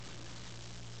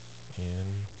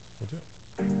and we'll do it.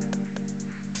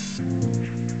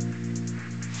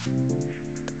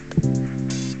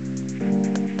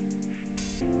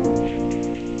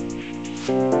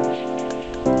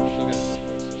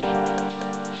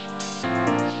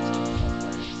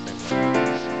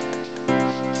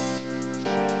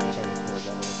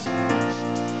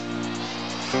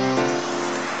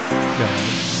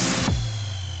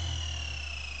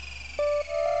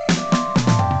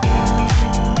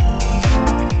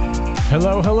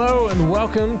 Hello, and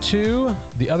welcome to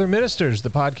The Other Ministers, the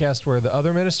podcast where the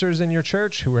other ministers in your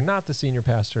church who are not the senior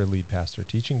pastor, lead pastor,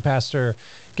 teaching pastor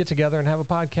get together and have a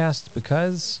podcast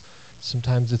because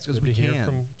sometimes it's good to hear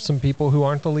from some people who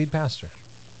aren't the lead pastor.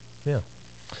 Yeah.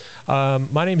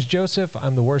 My name's Joseph.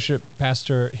 I'm the worship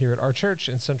pastor here at our church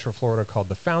in Central Florida called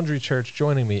the Foundry Church.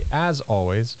 Joining me, as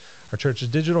always, our church's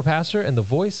digital pastor and the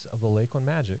voice of the Lakeland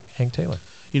Magic, Hank Taylor.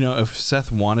 You know, if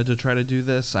Seth wanted to try to do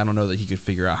this, I don't know that he could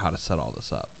figure out how to set all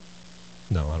this up.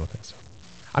 No, I don't think so.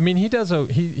 I mean, he does.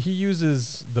 He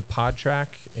uses the pod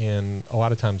track and a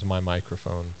lot of times my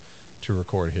microphone to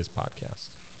record his podcast.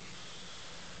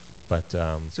 But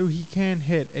so he can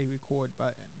hit a record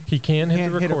button. He can hit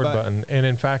the record button, and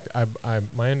in fact,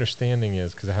 my understanding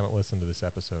is, because I haven't listened to this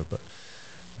episode, but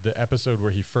the episode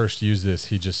where he first used this,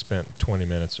 he just spent 20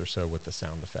 minutes or so with the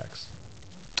sound effects.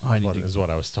 Is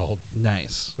what I was told.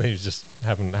 Nice. He was just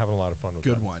having a lot of fun with that.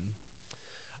 Good that. one.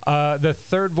 The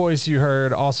third voice you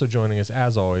heard, also joining us,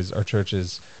 as always, our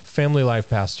church's family life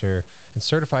pastor and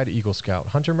certified Eagle Scout,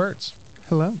 Hunter Mertz.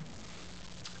 Hello.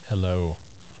 Hello.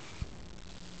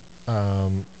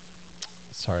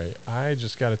 Sorry, I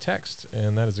just got a text,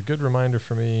 and that is a good reminder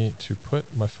for me to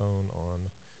put my phone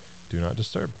on Do Not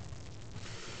Disturb.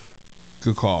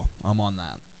 Good call. I'm on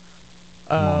that.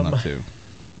 I'm on that too.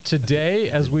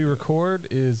 Today, as we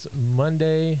record, is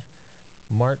Monday,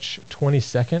 March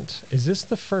 22nd. Is this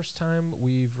the first time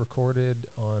we've recorded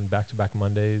on back-to-back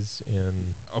Mondays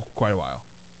in quite a while?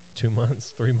 2 months,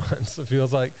 3 months. It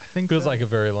feels like like a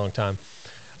very long time.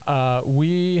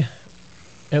 We,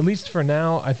 at least for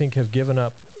now, I think have given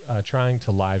up trying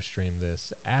to live stream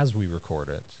this as we record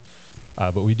it.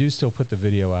 But we do still put the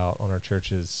video out on our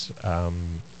church's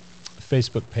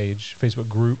Facebook page, Facebook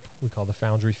group we call the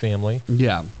Foundry Family.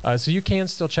 Yeah. So you can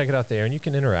still check it out there, and you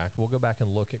can interact. We'll go back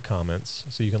and look at comments.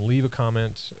 So you can leave a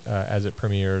comment as it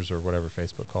premieres or whatever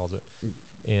Facebook calls it.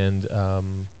 And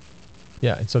and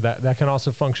so that can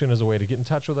also function as a way to get in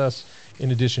touch with us,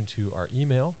 in addition to our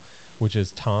email, which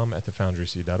is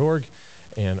tom@thefoundryc.org,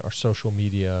 and our social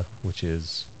media, which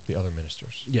is The Other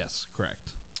Ministers. Yes,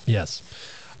 correct. Yes.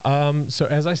 So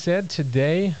as I said,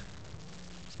 today,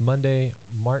 Monday,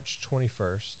 March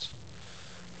 21st.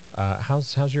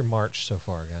 How's your March so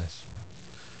far, guys?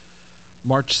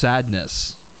 March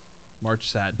sadness.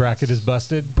 Bracket is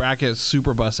busted. Bracket is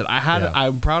super busted.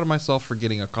 I'm proud of myself for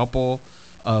getting a couple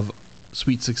of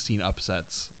Sweet 16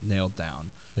 upsets nailed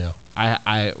down. Yeah.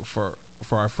 I for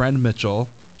our friend Mitchell,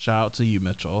 shout out to you,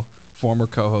 Mitchell, former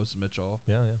co-host Mitchell.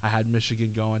 Yeah. I had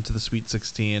Michigan going to the Sweet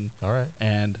 16. All right.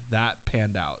 And that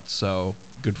panned out. So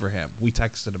good for him. We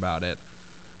texted about it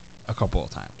a couple of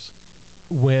times.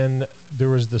 When there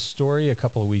was the story a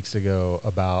couple of weeks ago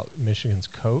about Michigan's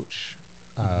coach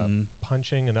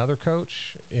punching another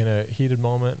coach in a heated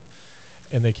moment,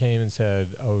 and they came and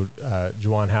said,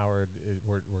 Juwan Howard,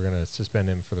 we're going to suspend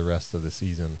him for the rest of the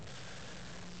season.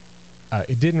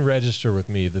 It didn't register with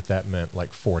me that meant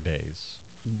like 4 days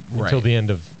until the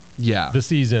end of the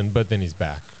season, but then he's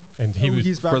back. And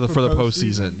he's back for the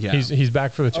postseason. Yeah, he's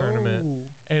back for the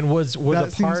tournament, and was that a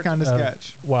part seems kind of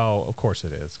sketch. Well, of course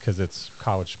it is, because it's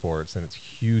college sports and it's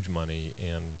huge money,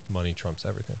 and money trumps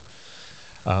everything.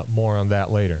 More on that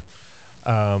later.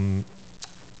 He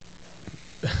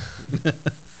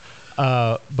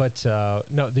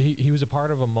was a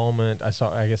part of a moment.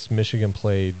 I guess Michigan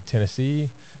played Tennessee,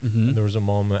 and there was a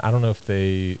moment. I don't know if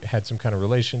they had some kind of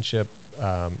relationship.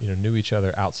 Knew each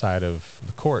other outside of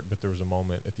the court, but there was a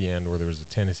moment at the end where there was a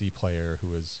Tennessee player who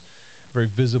was very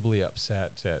visibly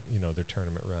upset at their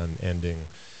tournament run ending,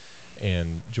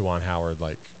 and Juwan Howard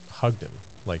hugged him,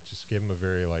 just gave him a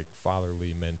very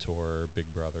fatherly mentor,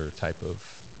 big brother type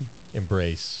of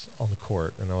embrace on the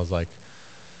court, and I was like,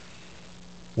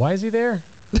 why is he there?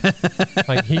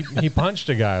 He punched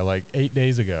a guy 8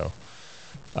 days ago.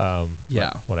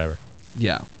 Whatever.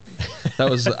 Yeah. That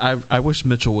was. I wish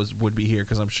Mitchell would be here,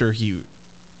 because I'm sure he.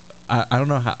 I don't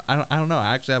know how. I don't know.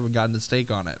 I actually haven't gotten his take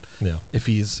on it. Yeah. If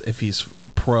he's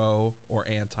pro or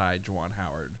anti Juwan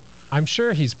Howard. I'm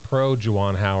sure he's pro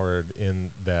Juwan Howard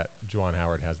in that Juwan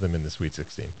Howard has them in the Sweet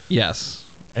 16. Yes.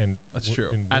 And that's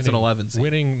true. As an 11 seed.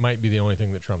 Winning might be the only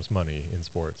thing that trumps money in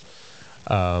sports.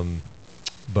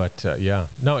 But yeah,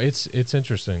 no, it's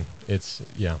interesting. It's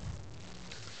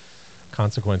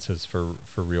consequences for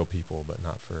real people, but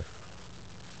not for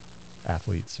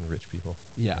athletes and rich people.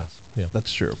 Yeah, yeah,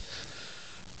 that's true.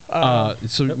 So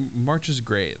yep. March is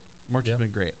great. March Yeah. has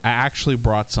been great. I actually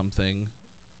brought something.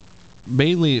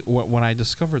 Mainly, when I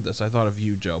discovered this, I thought of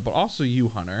you, Joe, but also you,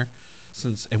 Hunter,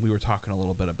 and we were talking a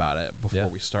little bit about it before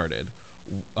we started.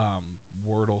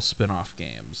 Wordle spin-off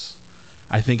games.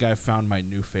 I think I've found my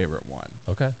new favorite one.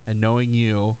 Okay. And knowing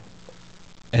you,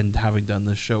 and having done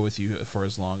this show with you for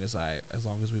as long as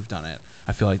we've done it,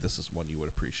 I feel like this is one you would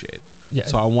appreciate. Yeah.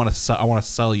 So I want to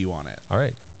sell you on it. All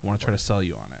right. I want to try to sell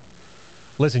you on it.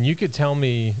 Listen, you could tell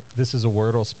me this is a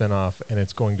Wordle spinoff and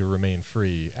it's going to remain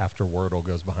free after Wordle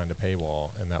goes behind a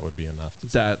paywall, and that would be enough to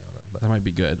sell me on it. But That might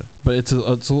be good, but it's a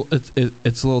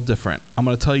little different. I'm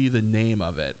going to tell you the name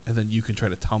of it, and then you can try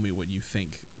to tell me what you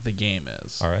think the game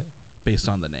is. all right. Based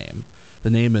on the name. The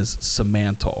name is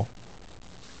Semantle.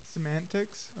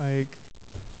 Semantics, like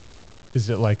Is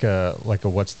it like a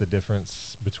what's the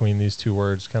difference between these two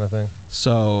words kind of thing?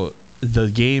 So the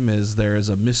game is, there is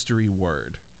a mystery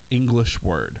word, English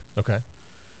word. Okay.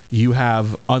 You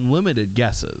have unlimited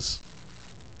guesses,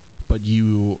 but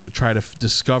you try to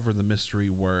discover the mystery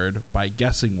word by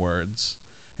guessing words,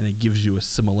 and it gives you a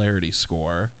similarity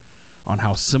score on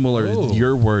how similar Ooh.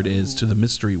 your word is to the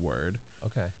mystery word.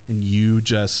 Okay. And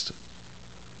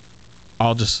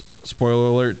I'll just spoiler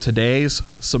alert, today's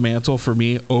Semantle for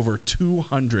me, over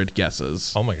 200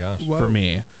 guesses. Oh my gosh. Whoa. For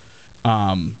me.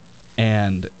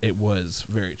 And it was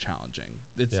very challenging.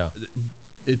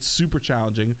 It's super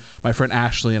challenging. My friend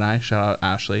Ashley and I, shout out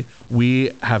Ashley,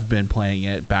 we have been playing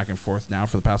it back and forth now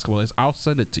for the past couple of days. I'll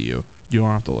send it to you. You don't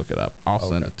have to look it up. I'll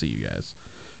send it to you guys,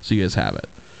 so you guys have it.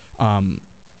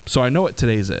 So I know what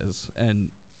today's is,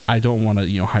 and I don't want to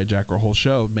hijack our whole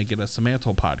show, make it a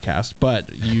Semantle podcast,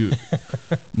 but you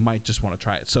might just want to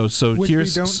try it. So which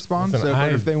here's we don't sponsor, Listen,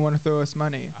 but if they want to throw us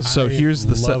money, so here's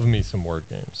the love me some word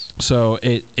games. So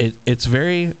it's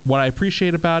very, what I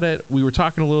appreciate about it, we were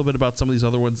talking a little bit about some of these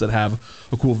other ones that have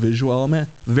a cool visual element.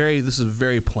 This is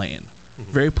very plain.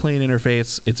 Very plain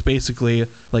interface. It's basically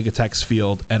like a text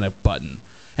field and a button,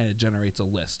 and it generates a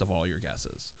list of all your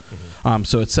guesses.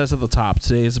 So it says at the top,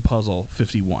 today is a puzzle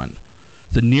 51.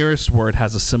 The nearest word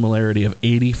has a similarity of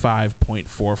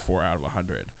 85.44 out of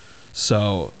 100.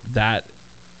 So that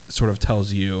sort of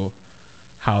tells you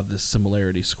how this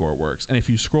similarity score works. And if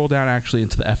you scroll down actually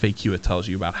into the FAQ, it tells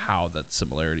you about how that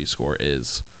similarity score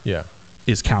is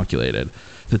calculated.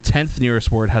 The 10th nearest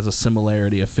word has a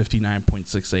similarity of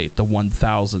 59.68. The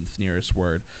 1000th nearest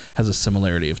word has a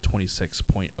similarity of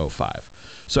 26.05.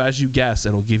 So as you guess,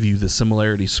 it'll give you the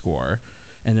similarity score,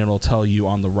 and it'll tell you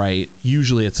on the right,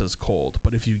 usually it says cold,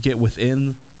 but if you get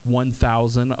within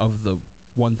 1,000 of the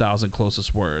 1,000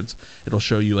 closest words, it'll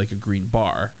show you like a green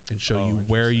bar and show you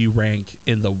where you rank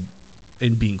in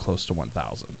being close to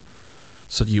 1,000.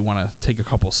 So do you want to take a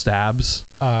couple stabs?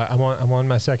 I'm on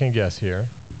my second guess here.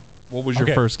 What was your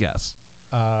first guess?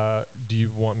 Do you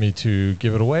want me to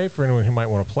give it away for anyone who might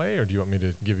want to play, or do you want me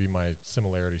to give you my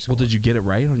similarity score? Well, did you get it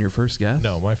right on your first guess?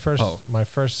 No, my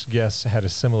first guess had a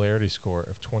similarity score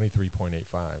of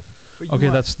 23.85. Okay,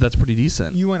 that's pretty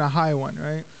decent. You want a high one,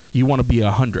 right? You want to be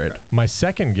 100. My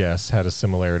second guess had a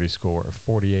similarity score of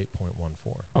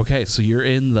 48.14. Okay, so you're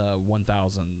in the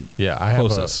 1,000. Yeah, I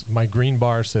closest. have my green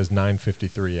bar says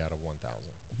 953 out of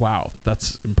 1,000. Wow,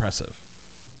 that's impressive.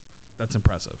 That's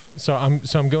impressive. So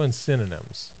I'm going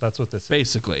synonyms. That's what this is.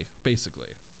 Basically.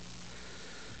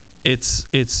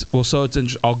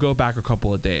 I'll go back a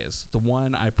couple of days. The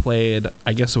one I played,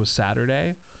 I guess it was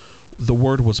Saturday. The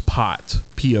word was pot,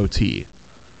 P-O-T.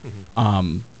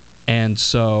 And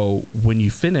so when you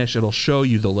finish, it'll show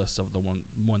you the list of the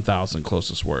 1,000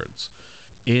 closest words.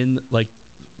 In like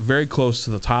very close to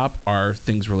the top are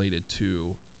things related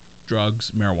to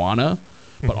drugs, marijuana,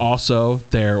 but also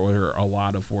there were a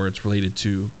lot of words related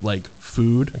to like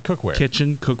food, and cookware,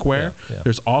 kitchen, cookware. Yeah.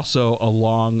 There's also a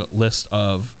long list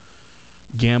of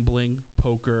gambling,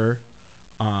 poker,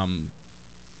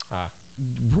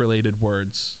 related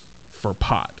words for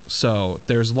pot. So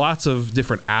there's lots of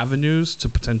different avenues to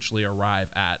potentially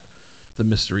arrive at the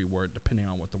mystery word depending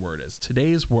on what the word is.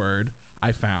 Today's word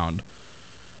I found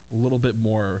a little bit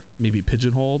more maybe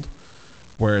pigeonholed,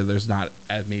 where there's not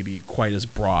maybe quite as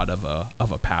broad of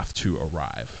a path to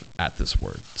arrive at this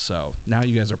word. So now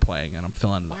you guys are playing, and I'm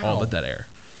filling all the dead air.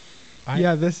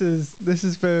 This is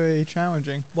very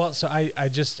challenging. Well, so I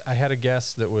had a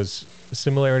guess that was a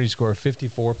similarity score of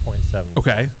 54.7.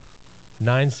 Okay.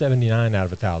 979 out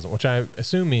of 1,000, which I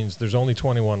assume means there's only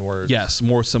 21 words. Yes,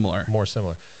 more similar.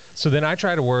 So then I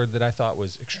tried a word that I thought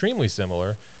was extremely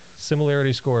similar,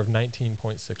 Similarity score of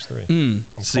 19.63.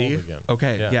 I'm See? cold again.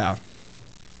 Okay, yeah.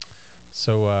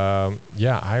 So, I'm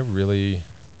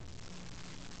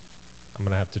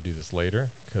going to have to do this later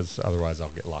because otherwise I'll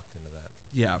get locked into that.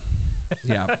 Yeah.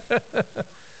 Yeah.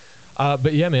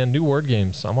 But yeah, man, new word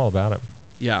games. I'm all about it.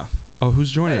 Yeah. Oh,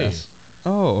 who's joining Hey. us?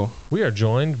 Oh. We are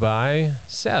joined by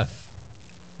Seth,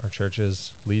 our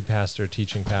church's lead pastor,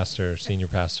 teaching pastor, senior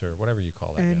pastor, whatever you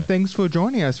call that. And guy. thanks for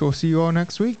joining us. We'll see you all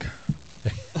next week.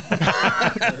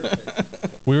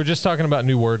 We were just talking about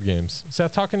new word games.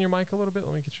 Seth, talk in your mic a little bit.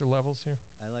 Let me get your levels here.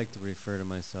 I like to refer to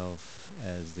myself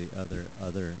as the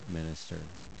other minister.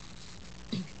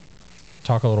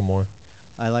 Talk a little more.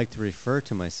 I like to refer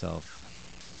to myself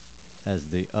as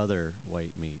the other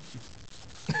white meat.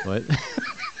 What?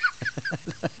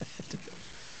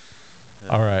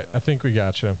 All right. I think we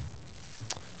got you.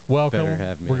 Welcome. Better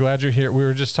have me. We're glad you're here. We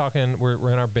were just talking.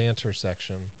 We're in our banter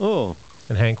section. Oh,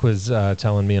 And Hank was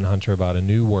telling me and Hunter about a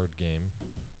new word game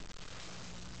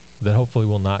that hopefully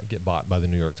will not get bought by the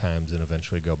New York Times and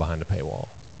eventually go behind a paywall.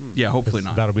 Yeah, hopefully 'Cause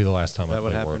not. that'll be the last time I that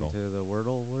would play happen Wordle. to the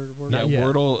Wordle word? Not Yeah, yet.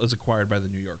 Wordle is acquired by the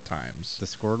New York Times. The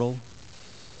Squirtle?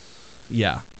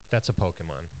 Yeah. That's a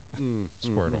Pokemon.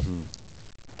 Squirtle.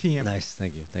 TM. Nice,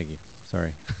 thank you.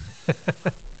 Sorry.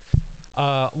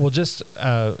 Well, just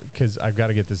because I've got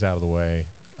to get this out of the way,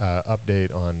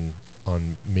 update on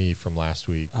me from last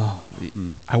week. Oh,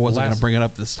 I wasn't going Last- to bring it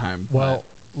up this time. Well,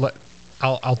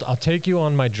 I'll take you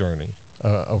on my journey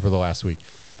over the last week.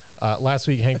 Last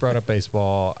week, Hank brought up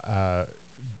baseball.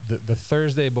 The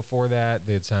Thursday before that,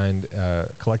 they had signed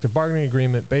a collective bargaining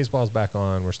agreement. Baseball's back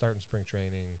on. We're starting spring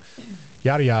training.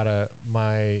 Yada yada.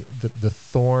 The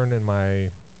thorn in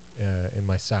my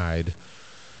side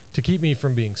to keep me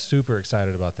from being super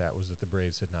excited about that was that the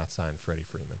Braves had not signed Freddie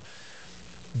Freeman.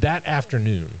 That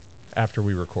afternoon, after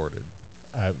we recorded,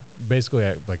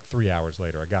 basically like 3 hours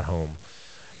later, I got home,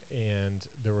 and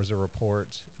there was a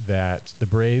report that the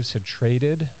Braves had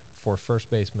traded for first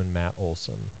baseman Matt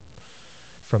Olson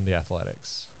from the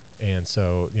Athletics. And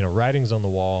so, writing's on the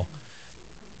wall.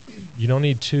 You don't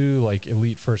need two like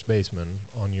elite first basemen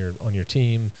on your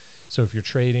team. So if you're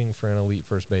trading for an elite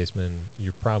first baseman,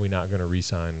 you're probably not going to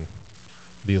re-sign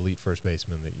the elite first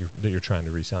baseman that you're trying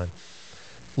to re-sign.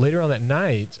 Later on that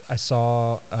night, I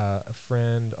saw a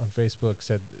friend on Facebook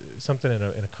said something in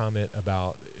a comment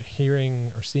about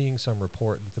hearing or seeing some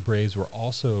report that the Braves were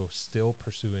also still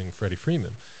pursuing Freddie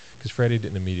Freeman because Freddie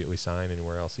didn't immediately sign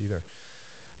anywhere else either.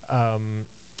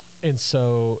 And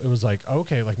so it was like,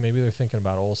 okay, like maybe they're thinking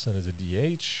about Olson as a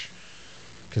DH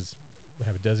because we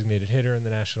have a designated hitter in the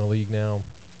National League now.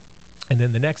 And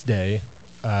then the next day,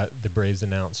 the Braves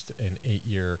announced an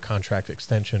 8-year contract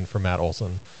extension for Matt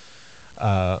Olson.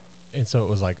 And so it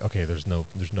was like, okay, there's no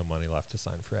money left to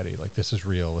sign Freddie. Like, this is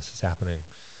real. This is happening.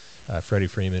 Freddie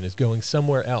Freeman is going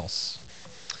somewhere else.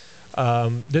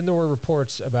 Then there were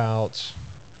reports about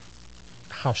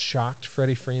how shocked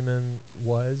Freddie Freeman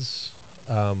was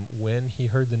when he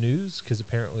heard the news, because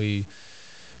apparently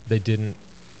they didn't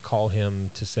call him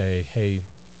to say, hey,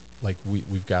 like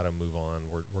we've got to move on.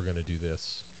 We're going to do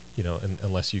this,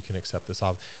 unless you can accept this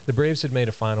offer. The Braves had made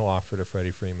a final offer to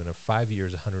Freddie Freeman of 5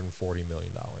 years, $140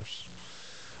 million,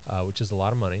 which is a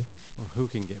lot of money. Well, who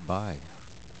can get by?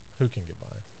 Who can get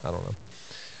by? I don't know.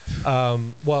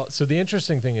 Well, so the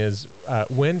interesting thing is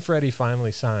when Freddie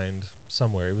finally signed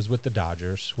somewhere, it was with the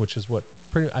Dodgers, which is what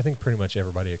I think pretty much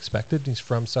everybody expected. He's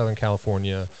from Southern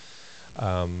California.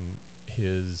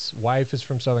 His wife is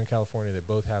from Southern California. They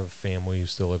both have a family who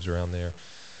still lives around there.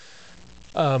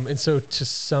 And so to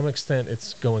some extent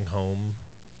it's going home,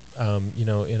 in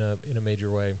a major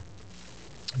way.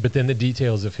 But then the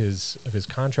details of his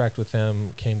contract with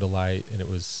them came to light, and it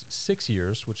was 6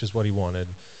 years, which is what he wanted,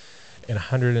 and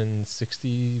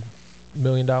 $160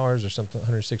 million or something,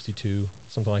 162,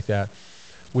 something like that,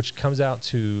 which comes out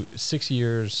to 6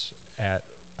 years at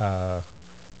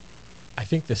I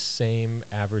think the same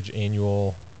average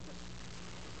annual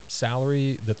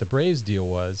salary that the Braves deal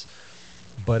was,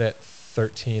 but at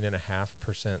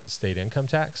 13.5% state income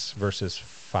tax versus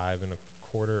 5.25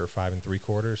 or 5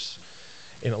 3/4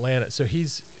 in Atlanta. So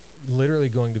he's literally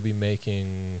going to be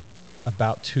making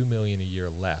about $2 million a year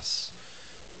less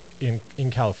in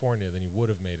California than he would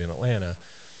have made in Atlanta.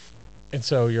 And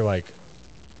so you're like,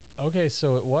 okay,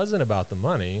 so it wasn't about the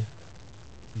money,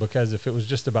 because if it was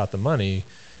just about the money,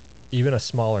 even a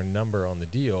smaller number on the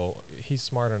deal, he's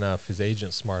smart enough, his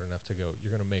agent's smart enough to go, you're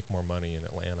going to make more money in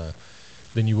Atlanta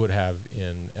than you would have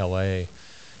in LA.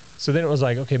 So then it was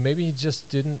like, okay, maybe he just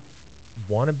didn't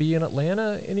want to be in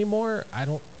Atlanta anymore. I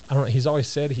don't know. He's always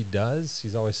said he does.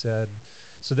 He's always said.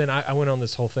 So then I went on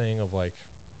this whole thing of like,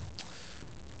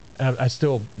 I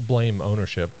still blame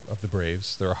ownership of the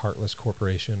Braves. They're a heartless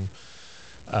corporation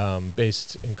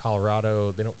based in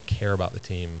Colorado. They don't care about the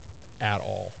team at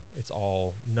all. It's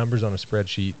all numbers on a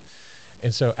spreadsheet.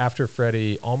 And so after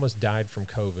Freddie almost died from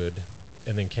COVID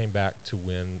and then came back to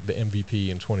win the MVP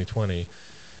in 2020,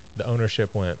 the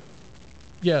ownership went,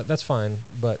 yeah, that's fine,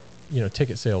 but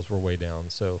ticket sales were way down,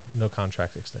 so no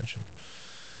contract extension.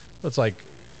 It's like,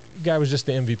 guy was just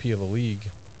the MVP of the league.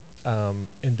 And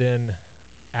then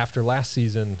after last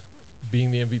season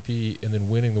being the MVP and then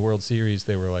winning the World Series,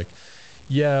 they were like,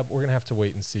 yeah, we're going to have to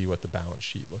wait and see what the balance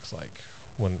sheet looks like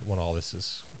when all this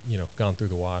is, gone through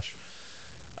the wash,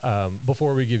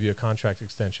 before we give you a contract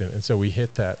extension. And so we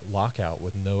hit that lockout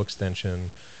with no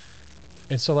extension.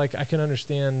 And so, like, I can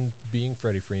understand being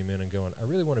Freddie Freeman and going, I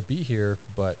really want to be here,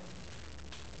 but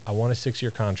I want a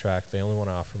 6-year contract. They only want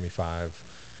to offer me 5.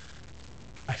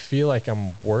 I feel like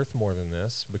I'm worth more than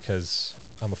this because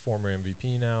I'm a former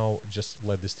MVP now, just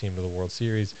led this team to the World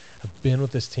Series. I've been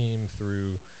with this team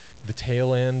through the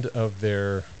tail end of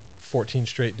their 14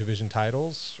 straight division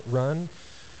titles run,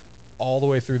 all the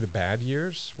way through the bad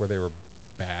years where they were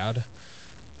bad,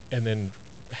 and then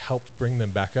helped bring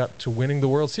them back up to winning the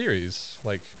World Series.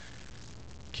 Like,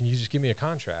 can you just give me a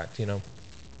contract, And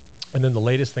then the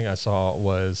latest thing I saw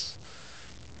was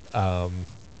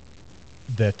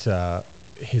that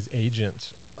his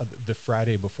agent, the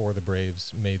Friday before the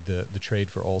Braves made the trade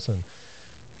for Olsen,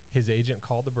 his agent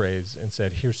called the Braves and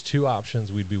said, here's 2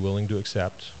 options we'd be willing to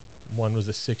accept. One was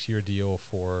a 6-year deal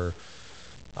for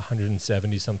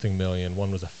 170 something million.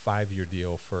 One was a 5-year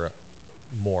deal for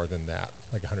more than that,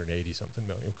 like 180 something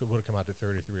million. It would have come out to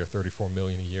 33 or 34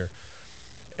 million a year.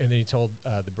 And then he told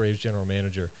the Braves general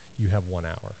manager, you have 1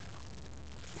 hour.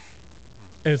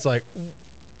 And it's like,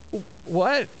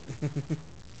 what?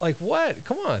 Like, what?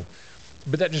 Come on.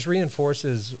 But that just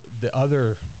reinforces the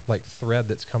other thread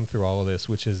that's come through all of this,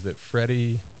 which is that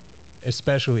Freddie,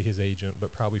 especially his agent,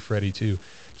 but probably Freddie too,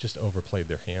 just overplayed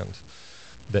their hand.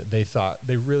 That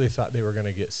they really thought they were going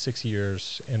to get 6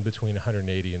 years and between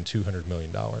 180 and 200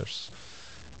 million dollars.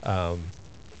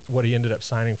 What he ended up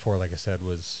signing for, like I said,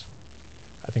 was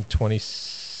I think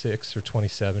 26 or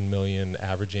 27 million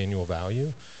average annual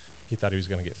value. He thought he was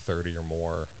going to get 30 or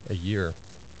more a year.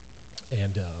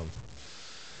 And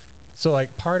so,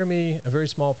 like, part of me, a very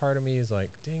small part of me is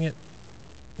like, dang it.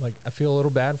 Like, I feel a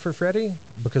little bad for Freddie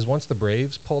because once the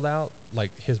Braves pulled out,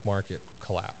 like, his market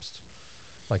collapsed.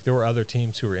 Like, there were other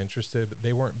teams who were interested, but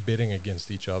they weren't bidding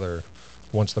against each other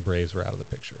once the Braves were out of the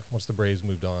picture. Once the Braves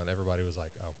moved on, everybody was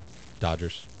like, oh,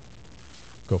 Dodgers,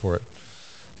 go for it.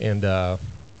 And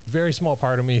very small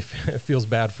part of me feels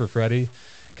bad for Freddie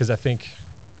because I think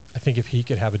if he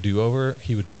could have a do-over,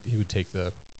 he would take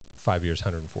the 5 years,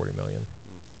 140 million,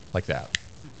 like that.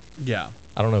 Yeah.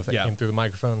 I don't know if that came through the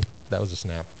microphone. That was a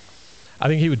snap. I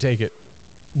think he would take it,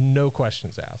 no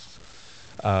questions asked.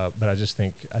 But I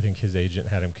think his agent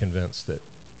had him convinced that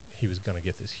he was going to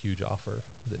get this huge offer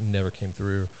that never came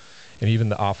through. And even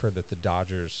the offer that the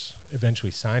Dodgers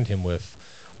eventually signed him with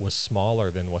was smaller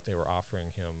than what they were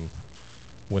offering him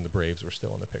when the Braves were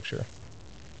still in the picture.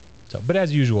 So, but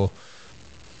as usual,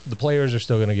 the players are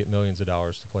still going to get millions of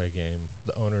dollars to play a game.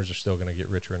 The owners are still going to get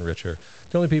richer and richer.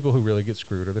 The only people who really get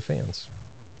screwed are the fans.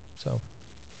 So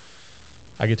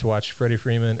I get to watch Freddie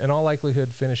Freeman, in all likelihood,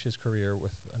 finish his career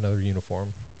with another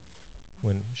uniform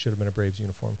when it should have been a Braves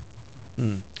uniform.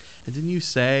 And didn't you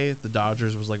say the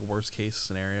Dodgers was like worst case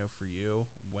scenario for you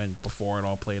before it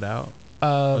all played out?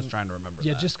 I was trying to remember.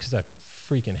 Yeah, that. just because I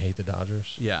freaking hate the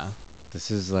Dodgers. Yeah. This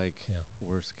is like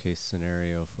worst case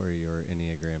scenario for your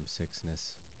Enneagram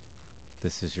 6-ness.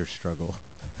 This is your struggle.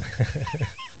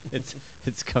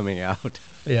 It's coming out.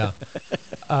 Yeah.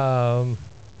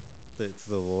 It's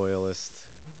the loyalist,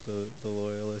 the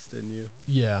loyalist in you.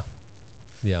 Yeah.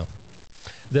 Yeah.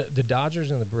 The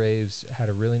Dodgers and the Braves had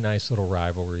a really nice little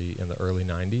rivalry in the early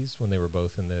 90s when they were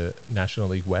both in the National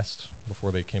League West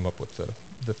before they came up with the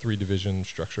 3-division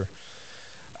structure.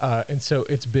 And so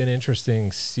it's been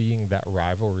interesting seeing that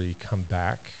rivalry come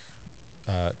back,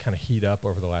 kind of heat up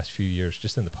over the last few years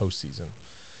just in the postseason.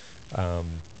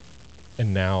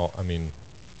 And now, I mean,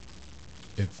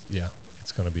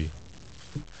 it's going to be...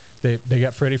 They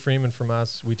got Freddie Freeman from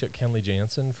us. We took Kenley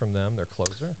Jansen from them, their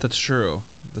closer. That's true.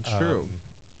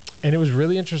 And it was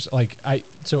really interesting.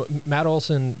 So Matt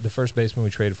Olson, the first baseman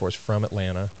we traded for, is from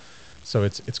Atlanta. So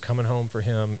it's coming home for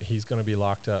him. He's going to be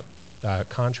locked up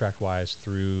contract-wise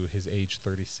through his age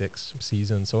 36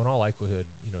 season. So in all likelihood,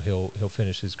 he'll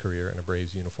finish his career in a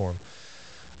Braves uniform.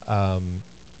 And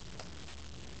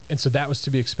so that was to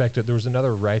be expected. There was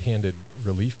another right-handed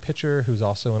relief pitcher who's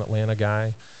also an Atlanta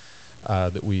guy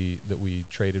that we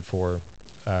traded for.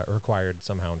 acquired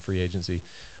somehow in free agency.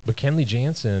 But Kenley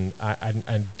Jansen,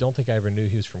 I don't think I ever knew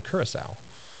he was from Curacao.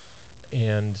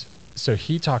 And so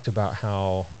he talked about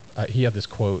how he had this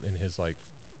quote in his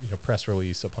press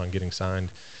release upon getting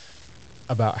signed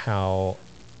about how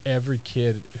every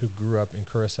kid who grew up in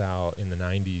Curacao in the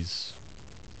 90s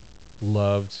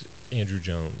loved Andrew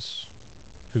Jones,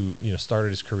 who started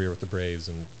his career with the Braves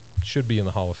and should be in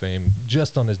the Hall of Fame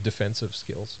just on his defensive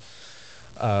skills.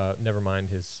 Never mind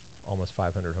his almost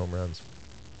 500 home runs.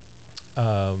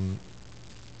 And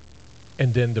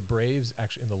then the Braves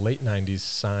actually in the late 90s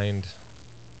signed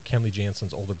Kenley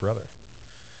Jansen's older brother.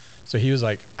 So he was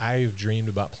like, I've dreamed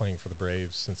about playing for the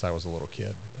Braves since I was a little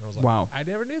kid. And I was like, wow. I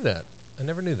never knew that.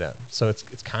 So it's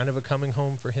kind of a coming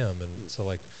home for him. And so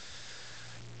I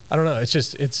don't know. It's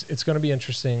just, it's going to be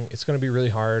interesting. It's going to be really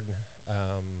hard.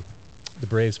 The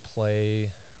Braves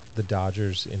play the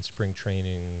Dodgers in spring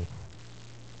training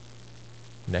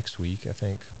next week, I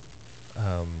think.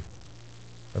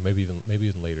 Or maybe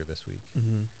even later this week.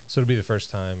 Mm-hmm. So it'll be the first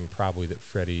time probably that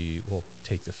Freddie will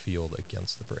take the field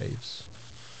against the Braves.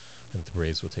 And the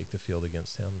Braves will take the field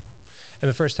against him. And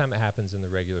the first time it happens in the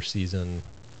regular season,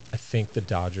 I think the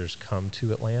Dodgers come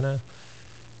to Atlanta,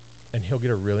 and he'll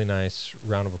get a really nice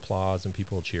round of applause, and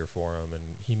people will cheer for him,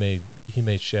 and he may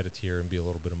shed a tear and be a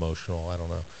little bit emotional. I don't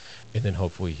know. And then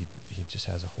hopefully he just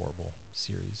has a horrible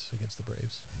series against the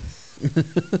Braves.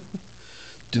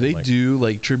 Do they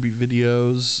do tribute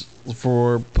videos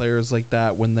for players like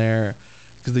that when they're,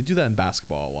 because they do that in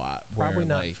basketball a lot? Probably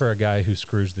not for a guy who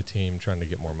screws the team trying to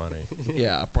get more money.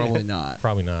 Yeah, probably not.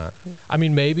 Probably not. I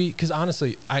mean, maybe, because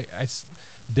honestly,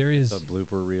 there is a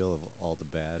blooper reel of all the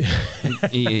bad.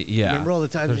 Yeah. Remember all the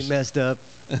times he messed up?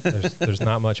 There's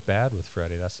not much bad with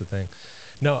Freddie. That's the thing.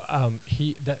 No,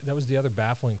 that was the other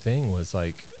baffling thing was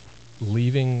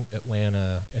leaving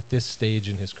Atlanta at this stage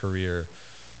in his career.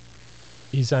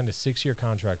 He signed a 6-year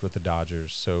contract with the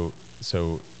Dodgers. So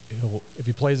if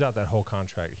he plays out that whole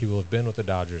contract, he will have been with the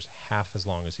Dodgers half as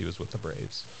long as he was with the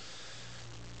Braves.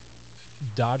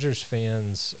 Dodgers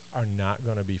fans are not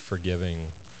going to be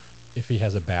forgiving if he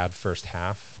has a bad first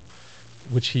half,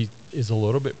 which he is a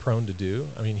little bit prone to do.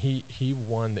 I mean, he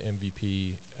won the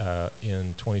MVP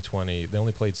in 2020. They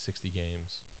only played 60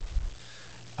 games.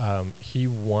 He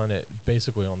won it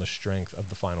basically on the strength of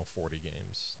the final 40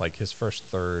 games. His first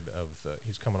third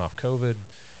he's coming off COVID.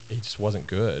 He just wasn't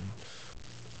good.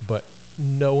 But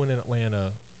no one in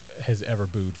Atlanta has ever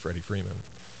booed Freddie Freeman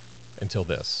until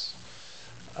this.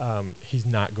 He's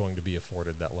not going to be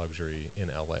afforded that luxury in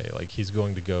LA. He's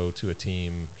going to go to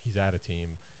he's at a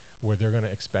team where they're going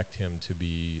to expect him to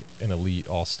be an elite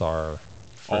all-star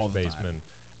first baseman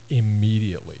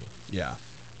immediately. Yeah.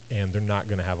 And they're not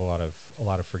going to have a lot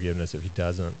of forgiveness if he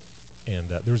doesn't. And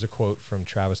there was a quote from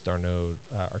Travis d'Arnaud,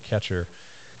 our catcher,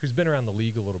 who's been around the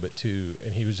league a little bit too,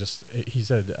 and he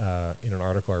said in an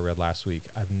article I read last week,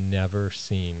 I've never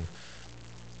seen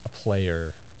a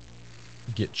player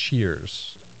get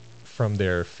cheers from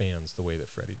their fans the way that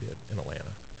Freddie did in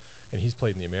Atlanta. And he's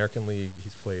played in the American League,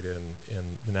 he's played in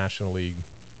the National League.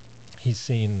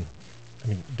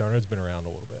 D'Arnaud's been around a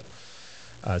little bit.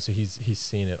 So he's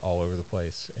seen it all over the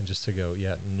place. And just to go,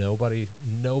 yeah, nobody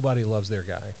loves their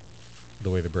guy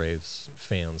the way the Braves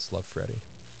fans love Freddie.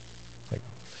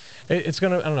 It's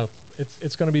gonna, I don't know,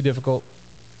 it's gonna be difficult.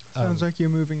 Sounds like you're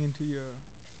moving into your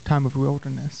time of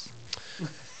wilderness.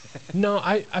 No,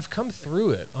 I've come through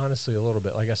it honestly a little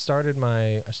bit. I started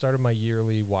my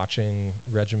yearly watching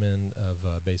regimen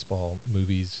of baseball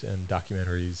movies and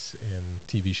documentaries and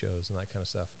TV shows and that kind of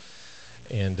stuff.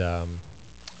 And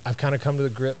I've kind of come to the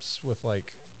grips with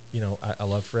I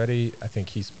love Freddie. I think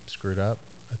he's screwed up.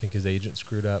 I think his agent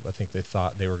screwed up. I think they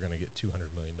thought they were going to get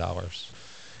 $200 million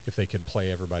if they could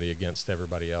play everybody against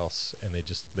everybody else, and they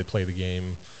play the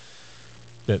game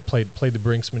that played the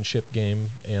brinksmanship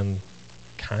game and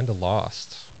kind of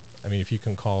lost. I mean, if you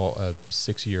can call a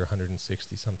 6-year,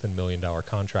 $160-something million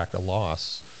contract a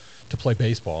loss to play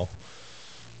baseball,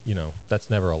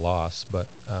 that's never a loss. But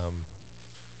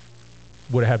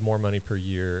would have had more money per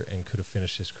year and could have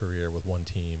finished his career with one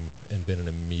team and been an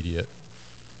immediate,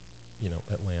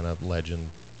 Atlanta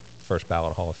legend, first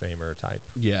ballot Hall of Famer type.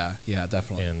 Yeah,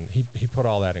 definitely. And he put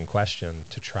all that in question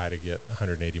to try to get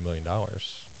 $180 million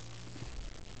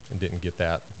and didn't get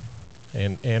that.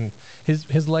 And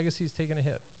his legacy's taken a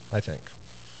hit, I think.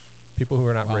 People who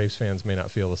are not Braves fans may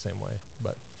not feel the same way,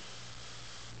 but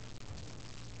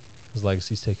his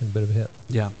legacy's taken a bit of a hit.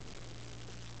 Yeah,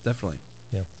 definitely.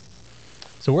 Yeah.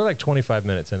 So we're 25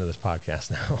 minutes into this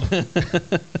podcast now.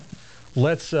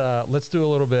 Let's do a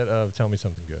little bit of Tell Me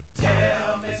Something Good.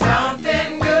 Tell me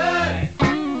something good.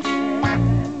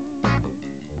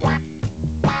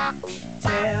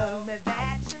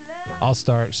 I'll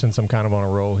start since I'm kind of on a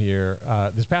roll here.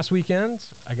 This past weekend,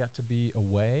 I got to be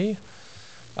away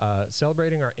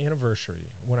celebrating our anniversary.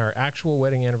 When our actual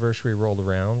wedding anniversary rolled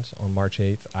around on March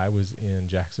 8th, I was in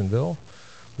Jacksonville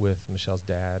with Michelle's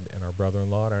dad and our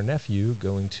brother-in-law and our nephew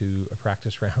going to a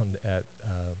practice round at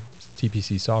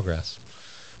TPC Sawgrass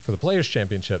for the Players'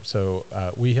 Championship. So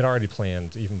we had already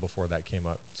planned, even before that came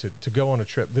up, to go on a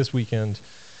trip this weekend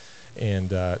and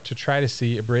to try to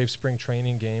see a Brave spring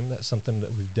training game. That's something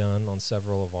that we've done on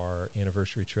several of our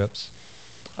anniversary trips.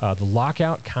 The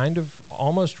lockout kind of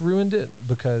almost ruined it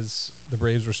because the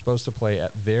Braves were supposed to play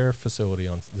at their facility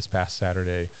on this past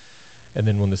Saturday. And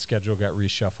then when the schedule got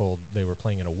reshuffled, they were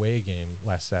playing an away game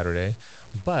last Saturday.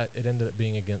 But it ended up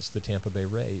being against the Tampa Bay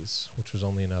Rays, which was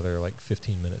only another like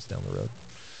 15 minutes down the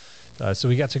road. So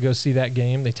we got to go see that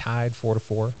game. They tied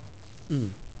 4-4.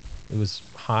 It was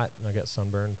hot and I got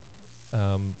sunburned.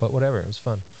 But whatever, it was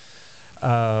fun.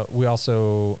 We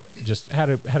also just had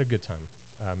a good time.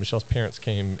 Michelle's parents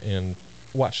came and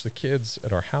watched the kids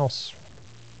at our house.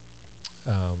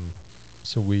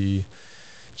 So we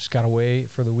just got away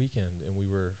for the weekend, and we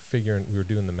were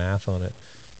doing the math on it.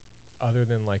 Other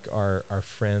than like our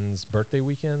friend's birthday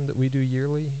weekend that we do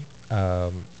yearly,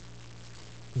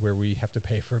 where we have to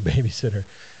pay for a babysitter,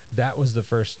 that was the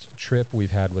first trip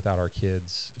we've had without our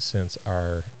kids since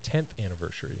our 10th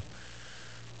anniversary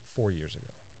 4 years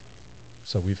ago.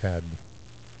 So we've had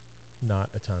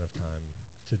not a ton of time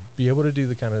to be able to do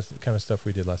the kind of stuff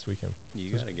we did last weekend.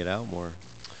 You got to get out more.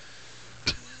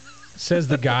 Says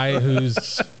the guy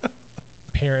whose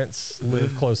parents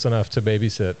live close enough to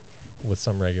babysit with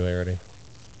some regularity.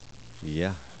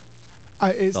 Yeah.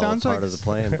 It It's all sounds part like of the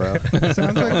plan, bro. it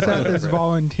sounds like Seth is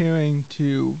volunteering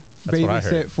to That's what I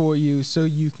heard. babysit for you so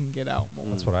you can get out more.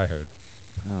 That's what I heard.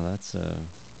 Oh, that's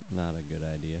not a good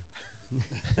idea.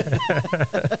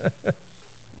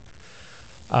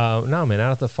 No, man,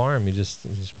 out at the farm, you just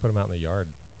put them out in the yard.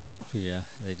 Yeah,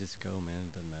 they just go, man.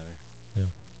 It doesn't matter.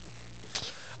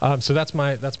 Yeah. So that's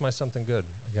my something good.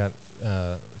 I got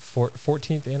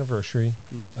 14th anniversary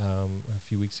a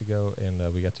few weeks ago,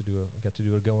 and we got to do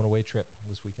a going away trip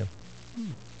this weekend.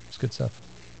 It's good stuff.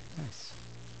 Nice.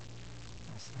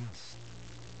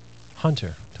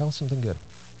 Hunter, tell us something good.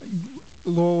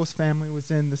 Laurel's family was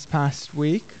in this past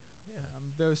week. Yeah.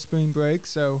 Their spring break,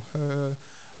 so her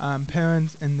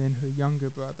parents and then her younger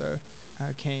brother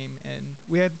came, and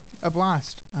we had a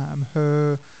blast.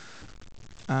 Her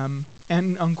aunt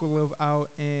and uncle live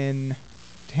out in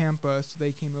Tampa, so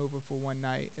they came over for one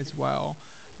night as well.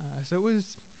 So it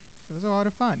was a lot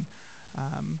of fun.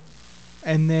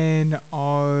 And then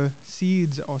our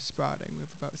seeds are sprouting. We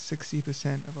have about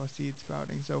 60% of our seeds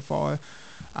sprouting so far.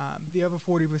 The other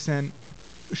 40%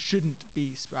 shouldn't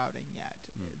be sprouting yet.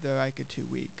 They're like a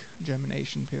 2-week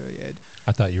germination period.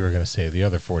 I thought you were going to say the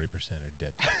other 40% are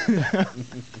dead.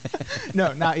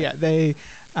 No, not yet. They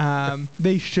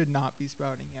should not be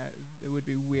sprouting yet. It would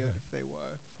be weird if they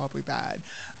were. Probably bad.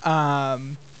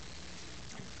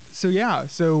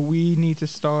 So we need to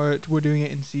start. We're doing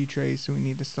it in seed trays, so we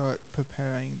need to start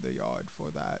preparing the yard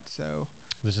for that. So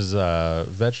This is a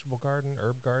vegetable garden,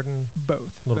 herb garden?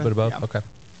 both. A little bit of both? Yeah. Okay.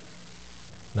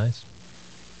 Nice.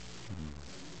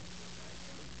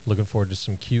 Looking forward to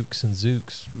some cukes and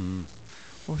zooks.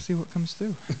 We'll see what comes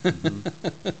through.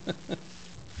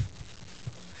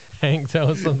 Hank, tell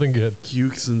us something good.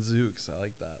 Cukes and Zooks. I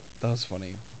like that. That was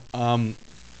funny.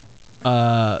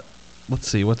 Let's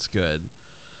see what's good.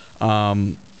 Yeah,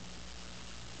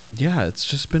 it's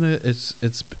just been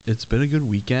it's been a good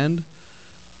weekend.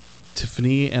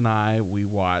 Tiffany and we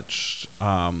watched.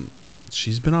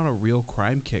 She's been on a real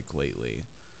crime kick lately,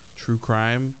 true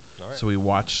crime. All right. So we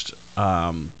watched.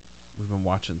 We've been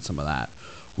watching some of that.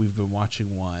 We've been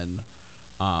watching one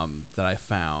that I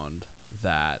found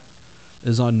that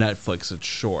is on Netflix. It's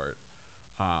short,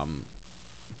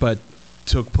 but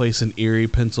took place in Erie,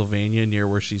 Pennsylvania, near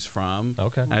where she's from.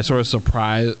 Okay. And I sort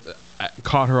of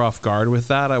caught her off guard with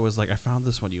that. I was like, I found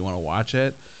this one. You want to watch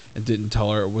it? And didn't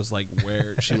tell her it was like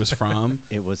where she was from.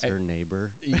 It was her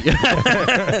neighbor.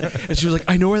 And she was like,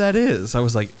 I know where that is. I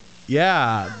was like,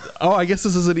 yeah. Oh, I guess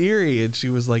this is in Erie. And she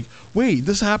was like, wait,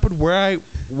 this happened where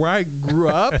I grew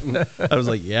up? I was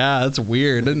like, yeah, that's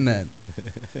weird, isn't it?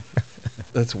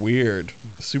 That's weird.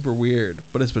 Super weird.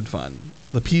 But it's been fun.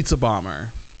 The Pizza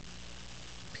Bomber.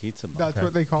 Pizza Bomber. That's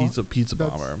what they call it. Pizza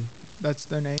Bomber. That's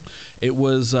their name. It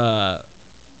was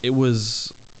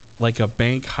like a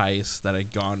bank heist that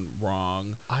had gone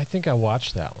wrong. I think I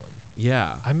watched that one.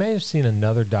 Yeah. I may have seen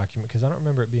another document because I don't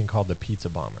remember it being called the Pizza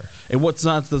Bomber. That's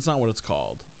not what it's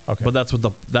called. Okay. But that's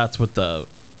what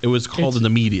it was called in the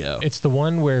media. It's the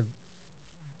one where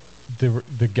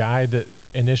the guy that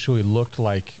initially looked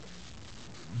like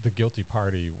the guilty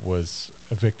party was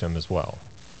a victim as well.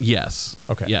 Yes.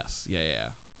 Okay. Yes.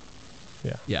 Yeah.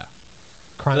 Yeah.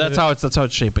 That's how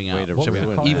it's shaping out. Way to What was it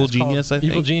ruin called? Evil It's called Genius, I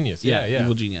think. Evil Genius. Yeah.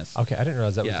 Evil Genius. Okay, I didn't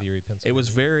realize that was Yeah. Erie, Pennsylvania. It was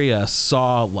very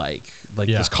Saw like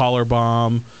Yeah. this collar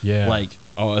bomb. Yeah. Like,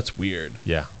 oh, it's weird.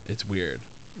 Yeah. It's weird.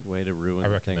 Way to ruin I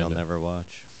the thing recommend I'll it. never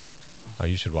watch. Oh,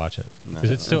 you should watch it No.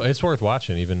 because it's worth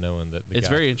watching, even knowing that It's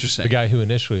very interesting. The guy who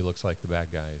initially looks like the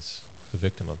bad guy is the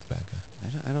victim of the bad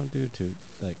guy. I don't do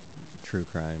true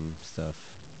crime stuff.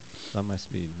 Not my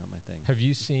speed, not my thing. Have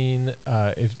you seen?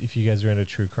 If you guys are into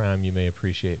true crime, you may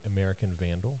appreciate American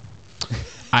Vandal.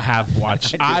 I have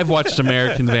watched. I've watched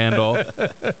American Vandal.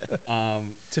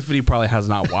 Tiffany probably has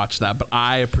not watched that, but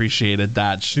I appreciated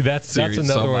that. See, that's series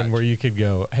another so one much. where you could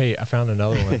go, hey, I found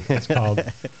another one. It's called.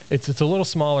 It's a little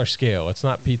smaller scale. It's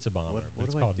not Pizza Bomber. What but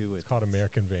it's do I called, do with It's called this?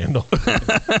 American Vandal.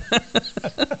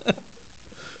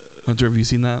 Hunter, have you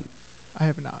seen that? I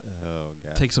have not. Oh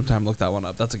god. Take some time, look that one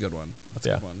up. That's a good one. That's a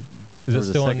Yeah. good one. Is There it was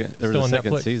a still on? second- there Still was on a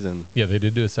second Netflix? season. Yeah, they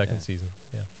did do a second Yeah. season.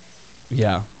 Yeah.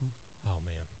 Yeah. Oh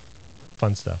man,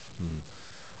 fun stuff.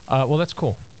 Mm. Well, that's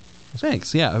cool.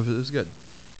 Thanks. Yeah, it was good.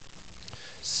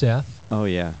 Seth, Oh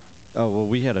yeah. Oh well,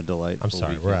 we had a delightful. I'm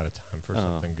sorry, weekend. we're out of time for Oh,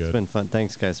 something It's good. been fun.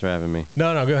 Thanks guys for having me.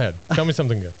 No, go ahead. Tell me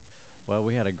something good. Well,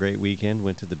 we had a great weekend.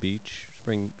 Went to the beach,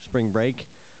 spring break,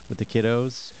 with the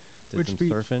kiddos. Did Which some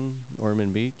beach? surfing,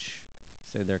 Ormond Beach.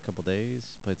 Stayed there a couple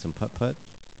days. Played some putt.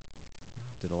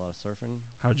 Did a lot of surfing.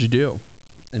 How'd you do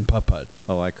in putt putt?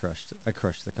 Oh, I crushed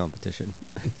the competition.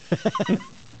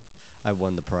 I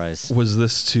won the prize. Was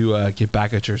this to get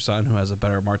back at your son who has a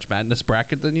better March Madness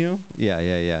bracket than you?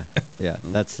 Yeah.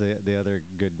 That's the other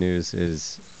good news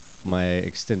is my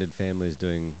extended family is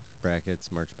doing brackets,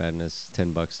 March Madness,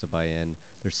 $10 to buy in.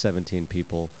 There's 17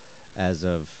 people as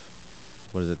of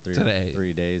what is it? Today.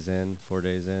 3 days in, 4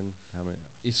 days in. How many?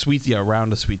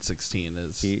 Round of Sweet 16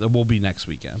 is He- will be next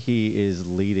weekend. He is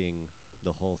leading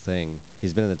the whole thing.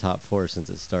 He's been in the top 4 since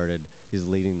it started. He's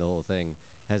leading the whole thing.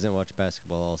 Hasn't watched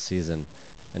basketball all season,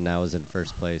 and now is in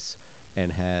first place,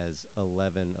 and has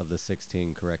 11 of the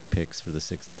 16 correct picks for the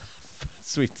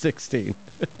Sweet 16.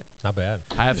 Not bad.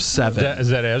 I have 7. Is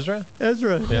that Ezra?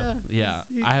 Ezra, Yeah. Yeah,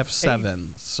 He's I have eight.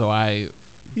 7, so I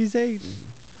He's 8.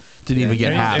 didn't even get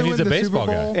And half. he's win a the baseball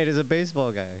Super guy. Bowl? It is a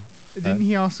baseball guy. Didn't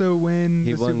he also win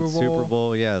He the won Super Bowl? Super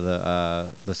Bowl, yeah,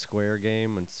 the square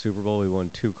game and Super Bowl. He won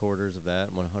 2 quarters of that,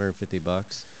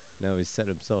 $150. Now he's set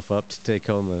himself up to take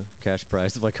home a cash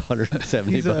prize of like $170.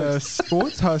 He's a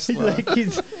sports He's hustler. like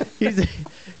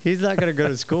he's not gonna go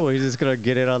to school. He's just gonna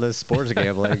get in on this sports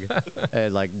gambling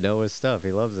and like know his stuff.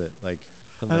 He loves it. Like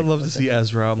I'm I'd like, love to what see the-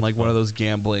 Ezra on like one of those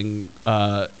gambling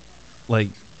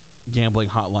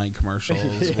hotline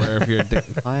commercials where if you're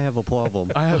I have a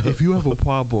problem. if you have a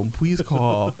problem, please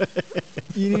call.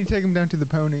 You need to take him down to the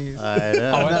ponies. I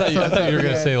know. Oh, I thought you were gonna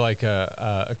Okay. say like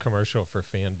a commercial for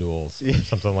FanDuels or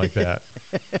something like that.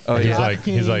 Oh He's yeah. like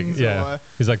DraftKings or-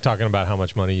 he's like talking about how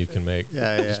much money you can make.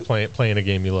 Yeah. Just playing a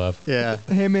game you love. Yeah.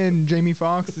 Him and Jamie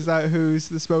Foxx, is that who's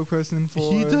the spokesperson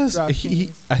for He does.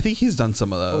 DraftKings? I think he's done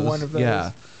some of those. Or one of those.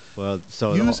 Yeah. Well,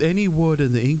 so Use any word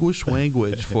in the English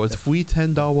language for a free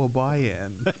 $10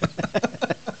 buy-in.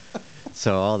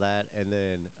 So all that, and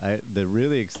then the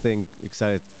really exciting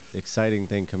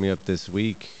thing coming up this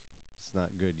week. It's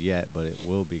not good yet, but it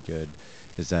will be good.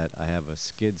 Is that I have a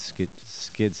skid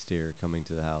steer coming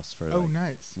to the house for Oh, like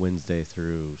nice. Wednesday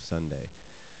through Sunday,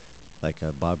 like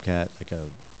a bobcat,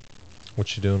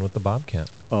 What you doing with the Bobcat?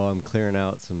 Oh, I'm clearing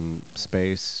out some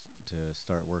space to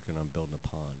start working on building a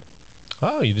pond.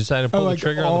 Oh, you decided to pull like the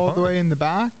trigger all on the the pond. way in the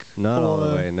back? Not all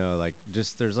the Or- way, no. Like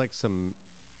just there's like some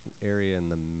area in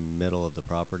the middle of the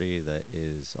property that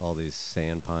is all these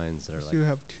sand pines that are So you like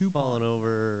have 2 falling ponds.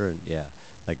 over, and yeah,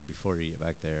 like before you get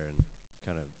back there, and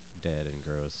kind of dead and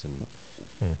gross, and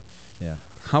yeah.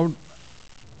 How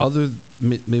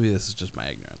maybe this is just my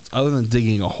ignorance. Other than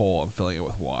digging a hole and filling it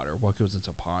with water, what goes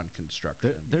into pond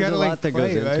construction? There's gotta, a like, lot that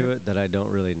play, goes into right? it that I don't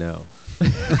really know.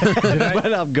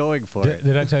 But I'm going for it.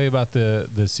 Did I tell you about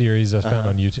the series I found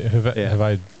on YouTube? Yeah.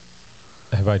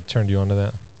 Have I turned you onto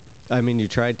that? I mean, you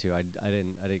tried to. I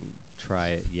didn't try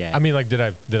it yet. I mean, like, did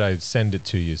I send it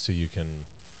to you so you can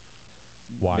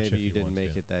watch it? maybe if you didn't want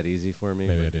make to. it that easy for me.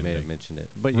 Maybe I but you didn't may have make- mentioned it,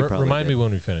 but you probably Remind did. me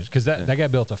when we finish, because Yeah. that guy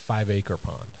built a 5-acre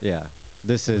pond. Yeah,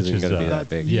 this Which isn't is, going to be uh, that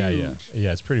big. Yeah.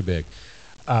 Yeah, it's pretty big.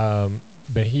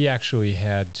 But he actually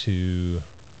had to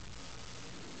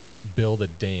build a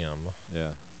dam,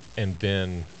 Yeah, and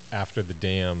then after the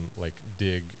dam, like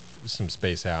dig some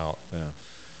space out, yeah.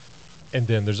 and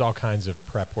then there's all kinds of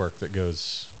prep work that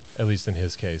goes, at least in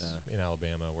his case, Yeah. in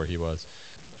Alabama where he was,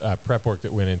 prep work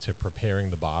that went into preparing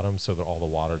the bottom so that all the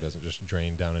water doesn't just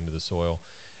drain down into the soil.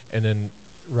 And then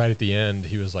right at the end,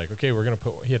 he was like, okay,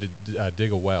 he had to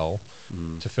dig a well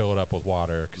to fill it up with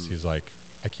water because he's like,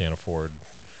 I can afford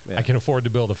to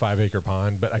build a 5-acre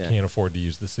pond, but I can't afford to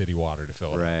use the city water to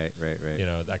fill it up. Right. You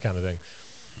know, that kind of thing.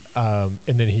 And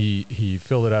then he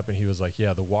filled it up and he was like,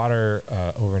 yeah, the water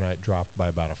overnight dropped by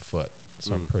about a foot.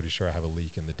 So I'm pretty sure I have a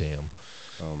leak in the dam.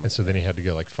 And so then he had to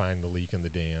go like find the leak in the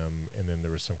dam. And then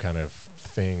there was some kind of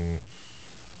thing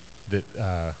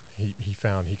that he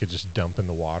found he could just dump in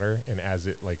the water. And as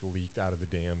it like leaked out of the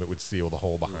dam, it would seal the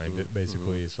hole behind it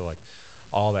basically. So like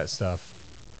all that stuff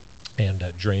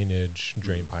and drainage,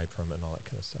 drain pipe from it and all that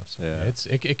kind of stuff. So yeah,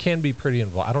 it can be pretty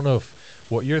involved. I don't know if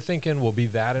what you're thinking will be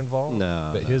that involved.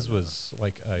 But his was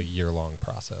like a year-long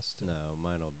process. Too. No,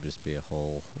 mine will just be a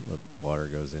hole that water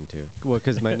goes into. Well,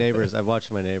 because my neighbors, I've watched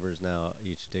my neighbors now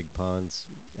each dig ponds,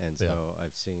 and so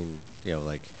I've seen, you know,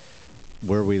 like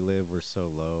where we live, we're so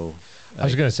low. I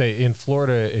was going to say, in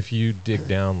Florida, if you dig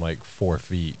down like 4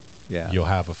 feet, you'll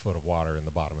have a foot of water in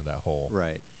the bottom of that hole.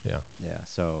 Right. Yeah. Yeah.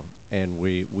 So, and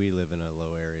we live in a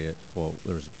low area. Well,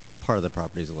 there's part of the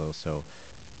property is low, so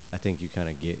I think you kind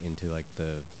of get into like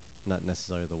not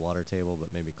necessarily the water table,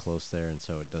 but maybe close there, and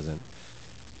so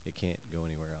it can't go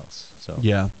anywhere else. So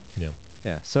yeah.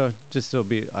 So just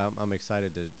I'm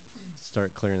excited to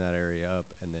start clearing that area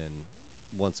up, and then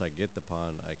once I get the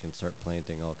pond, I can start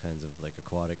planting all kinds of like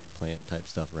aquatic plant type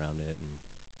stuff around it, and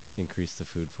increase the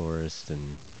food forest,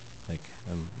 and like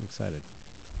I'm excited.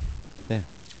 Yeah.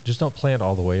 Just don't plant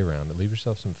all the way around and leave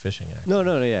yourself some fishing access.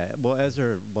 No, yeah. Well,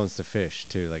 Ezra wants to fish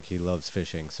too. Like he loves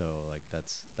fishing, so like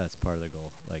that's part of the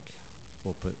goal. Like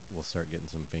we'll start getting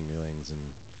some fingerlings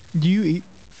and. Do you eat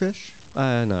fish?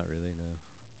 Not really. No.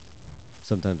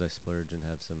 Sometimes I splurge and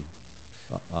have some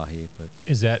ahi, but.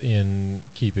 Is that in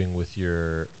keeping with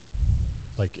your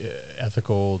like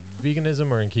ethical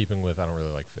veganism, or in keeping with I don't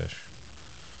really like fish?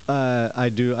 I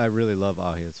do. I really love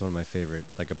ahi. It's one of my favorite.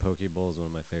 Like a poke bowl is one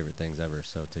of my favorite things ever.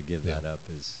 So to give that up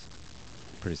is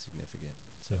pretty significant.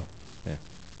 So, yeah.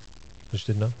 Just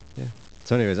didn't know. Yeah.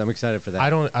 So, anyways, I'm excited for that. I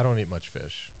don't eat much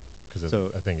fish because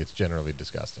I think it's generally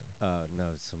disgusting.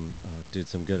 No, some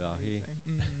good ahi.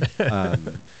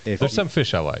 There's some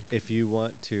fish I like. If you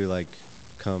want to like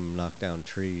come knock down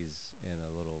trees in a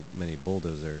little mini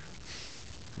bulldozer.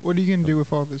 What are you gonna do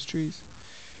with all those trees?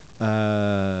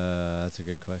 That's a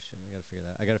good question. I gotta figure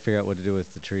that. I gotta figure out what to do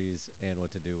with the trees and what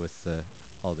to do with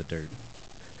all the dirt.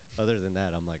 Other than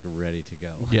that, I'm like ready to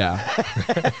go. Yeah.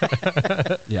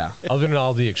 Yeah. Other than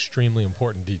all the extremely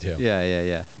important detail.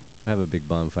 Yeah. I have a big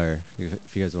bonfire.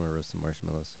 If you guys want to roast some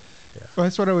marshmallows. Yeah. Well,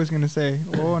 that's what I was gonna say.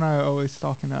 Lowell and I are always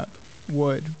stocking up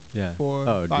wood. Yeah. For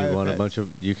do you want a bunch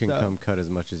of? You can come cut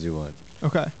as much as you want.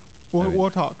 Okay.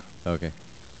 We'll talk. Okay.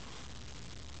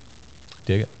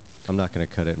 Dig it. I'm not going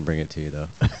to cut it and bring it to you, though.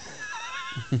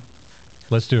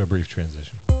 Let's do a brief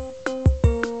transition.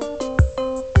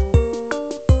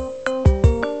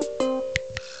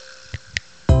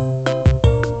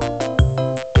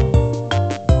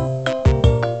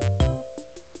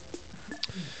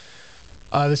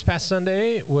 This past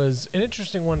Sunday was an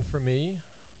interesting one for me.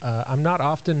 I'm not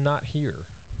often not here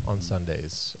on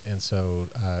Sundays, and so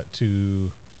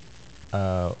to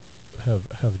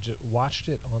have watched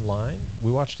it online.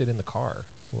 We watched it in the car.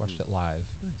 We watched it live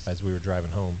as we were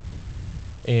driving home,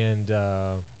 and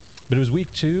but it was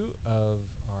week 2 of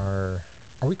our.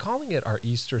 Are we calling it our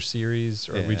Easter series,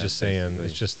 or are we just saying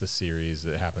it's just the series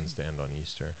that happens to end on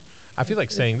Easter? I feel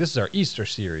like saying this is our Easter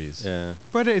series. Yeah.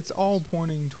 But it's all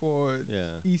pointing toward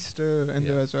Easter and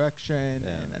the resurrection,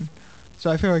 and so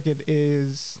I feel like it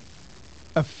is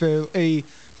a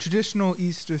traditional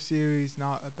Easter series,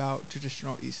 not about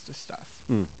traditional Easter stuff.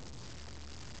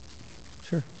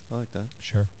 Sure, I like that.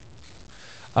 Sure.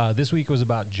 This week was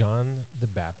about John the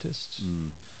Baptist,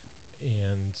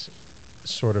 and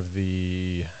sort of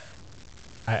I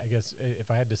guess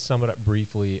if I had to sum it up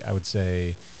briefly, I would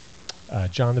say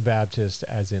John the Baptist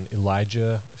as an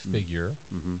Elijah figure,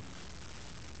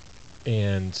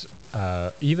 and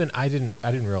even I didn't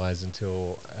realize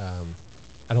until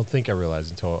I don't think I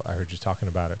realized until I heard you talking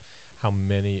about it how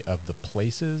many of the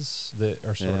places that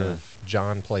are sort of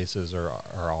John places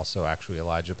are also actually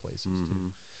Elijah places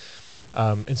too.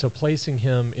 And so placing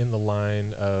him in the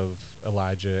line of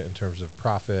Elijah in terms of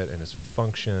prophet and his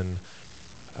function,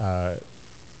 and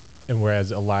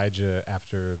whereas Elijah,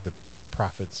 after the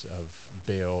prophets of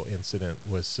Baal incident,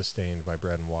 was sustained by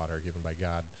bread and water given by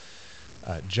God,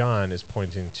 John is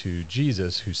pointing to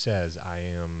Jesus, who says, I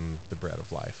am the bread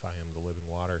of life. I am the living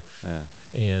water.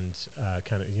 And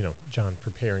kind of, John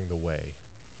preparing the way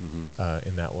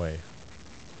in that way.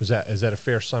 Is that a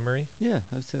fair summary? Yeah,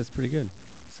 I'd say that's pretty good.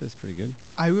 I'd say it's pretty good.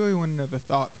 I really want to know the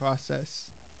thought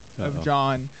process Uh-oh. of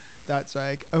John. That's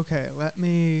like, okay, let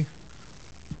me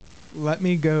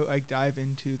go like dive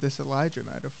into this Elijah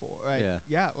metaphor. Like,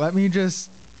 Yeah. let me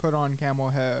just put on camel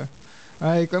hair.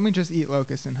 Like, let me just eat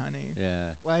locusts and honey.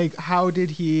 Yeah. Like,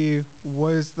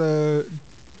 was the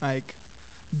like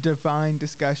divine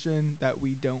discussion that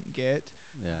we don't get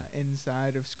Yeah.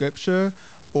 inside of scripture,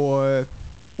 or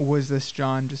was this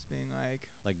John just being like,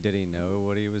 Like, did he know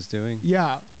what he was doing?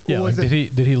 yeah, Yeah, or like was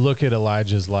it- did he look at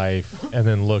Elijah's life and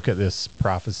then look at this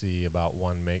prophecy about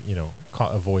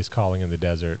a voice calling in the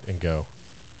desert and go,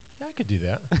 yeah, I could do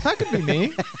that. that could be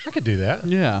me. I could do that.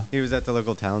 Yeah. He was at the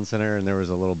local town center, and there was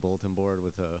a little bulletin board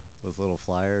with little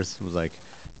flyers. It was like,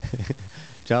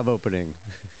 job opening.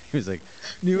 He was like,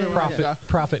 New Yeah, Elijah. yeah.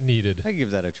 Profit needed. I can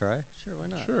give that a try. Sure, why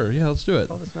not? Sure. Yeah. Let's do it.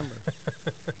 Call this number.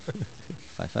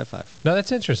 555. No,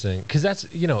 that's interesting because that's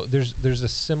there's a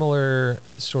similar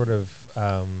sort of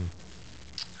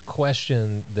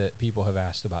question that people have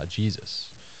asked about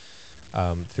Jesus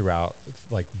throughout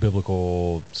like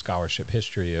biblical scholarship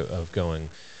history of going.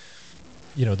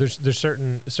 There's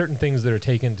certain things that are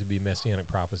taken to be messianic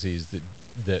prophecies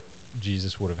that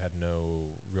Jesus would have had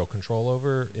no real control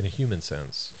over in a human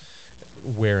sense,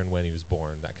 where and when he was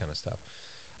born, that kind of stuff.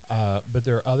 But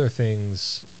there are other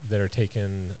things that are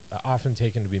often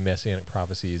taken to be messianic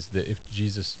prophecies that if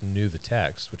Jesus knew the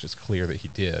text, which is clear that he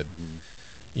did,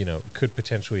 could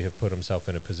potentially have put himself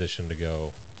in a position to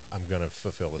go, I'm going to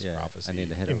fulfill this prophecy. I need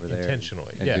to head over there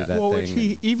intentionally. and do that Well, which thing.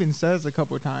 he even says a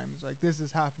couple of times, like, this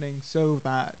is happening so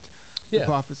that the Yeah.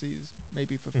 prophecies may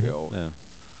be fulfilled. Yeah.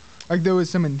 Like, there was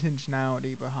some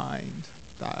intentionality behind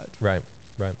that. Right.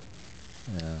 Yeah.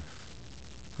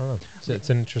 I don't know. It's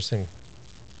an interesting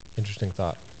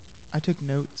thought. I took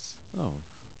notes Oh,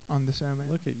 on the sermon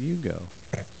look at you go.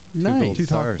 Nice. to talk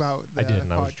stars. about the I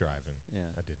didn't. I was podcast. driving.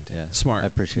 Yeah. I didn't. Yeah. Smart. I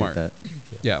appreciate Smart. that.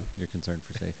 Yeah. You're concerned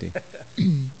for safety.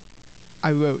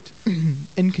 I wrote,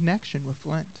 in connection with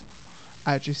Lent.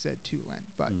 I actually said to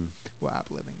Lent, but we're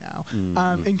outliving now.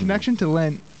 In connection to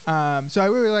Lent, so I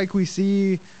really we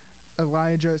see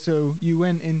Elijah. So you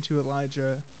went into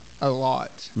Elijah a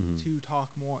lot to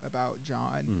talk more about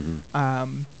John.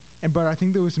 But I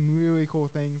think there was some really cool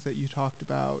things that you talked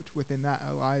about within that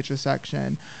Elijah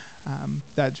section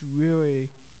that's really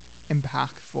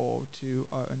impactful to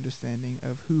our understanding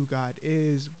of who God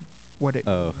is, what it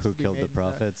Oh, means who to be killed the made in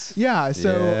prophets? Yeah,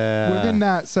 so Yeah. within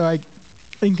that, so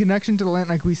in connection to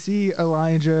Lent, we see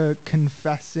Elijah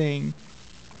confessing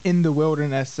in the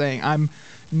wilderness, saying, I'm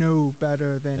no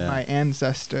better than my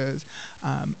ancestors.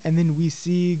 And then we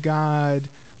see God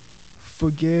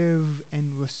forgive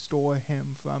and restore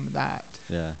him from that.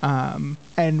 Yeah.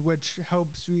 And which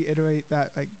helps reiterate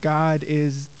that God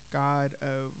is God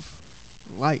of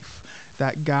life.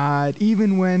 That God,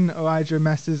 even when Elijah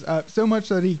messes up so much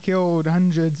that he killed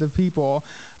hundreds of people,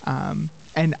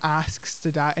 and asks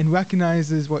to die and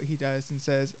recognizes what he does and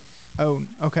says, oh,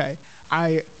 okay,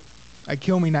 I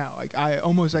kill me now. I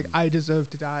almost I deserve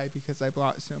to die because I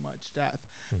brought so much death.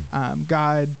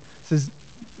 God says,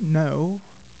 no,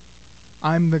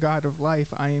 I'm the God of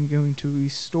life. I am going to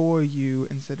restore you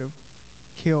instead of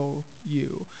kill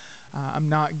you. I'm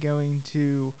not going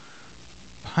to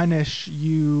punish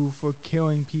you for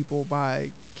killing people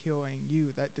by killing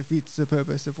you. That defeats the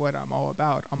purpose of what I'm all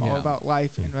about. I'm all about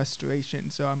life and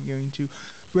restoration. So I'm going to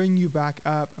bring you back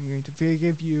up. I'm going to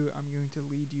forgive you. I'm going to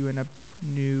lead you in a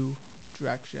new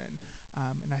direction.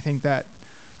 And I think that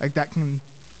that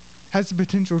has the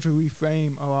potential to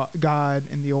reframe God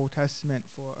in the Old Testament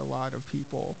for a lot of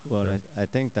people. Well, I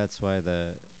think that's why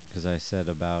because I said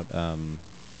about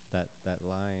that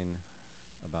line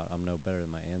about I'm no better than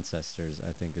my ancestors,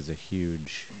 I think is a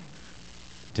huge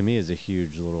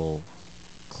little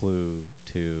clue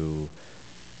to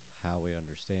how we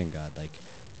understand God. Like,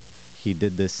 he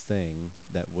did this thing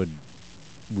that would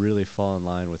really fall in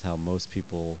line with how most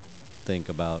people think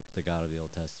about the God of the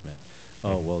Old Testament.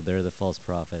 Oh, well, they're the false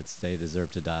prophets. They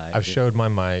deserve to die. I've showed my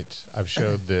might. I've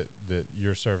showed that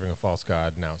you're serving a false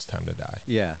god. Now it's time to die.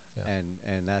 Yeah.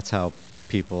 And that's how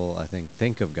people, I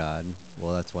think of God.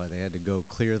 Well, that's why they had to go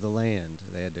clear the land.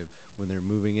 They had to, when they're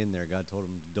moving in there, God told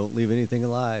them, don't leave anything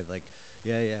alive. Like,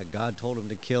 God told them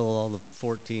to kill all the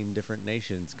 14 different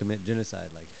nations, commit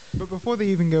genocide. But before they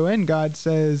even go in, God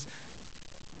says,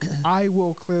 I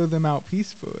will clear them out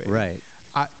peacefully. Right.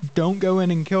 Don't go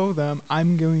in and kill them.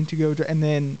 I'm going to go to, and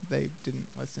then they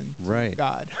didn't listen to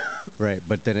God. Right.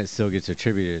 But then it still gets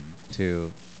attributed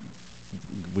to,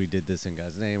 we did this in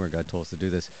God's name, or God told us to do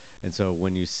this. And so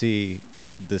when you see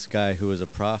this guy who was a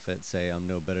prophet say, I'm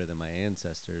no better than my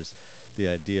ancestors, the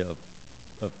idea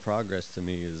of progress to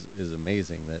me is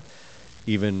amazing. That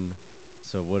even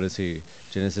so, what is he?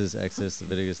 Genesis, Exodus,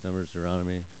 Leviticus, Numbers,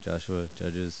 Deuteronomy, Joshua,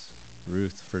 Judges,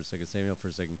 Ruth, 1st, 2nd Samuel,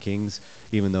 1st, 2nd Kings.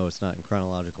 Even though it's not in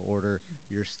chronological order,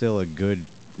 you're still a good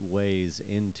ways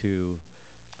into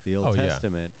the Old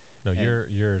Testament. No,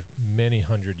 you're many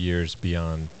hundred years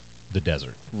beyond the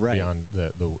desert, right? Beyond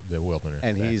the wilderness.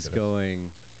 And he's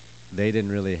going. They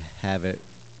didn't really have it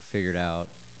figured out.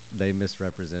 They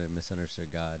misrepresented,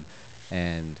 misunderstood God,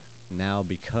 and now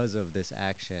because of this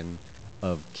action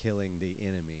of killing the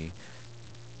enemy,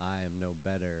 I am no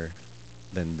better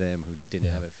than them who didn't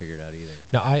have it figured out either.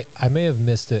 Now, I may have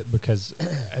missed it because,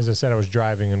 as I said, I was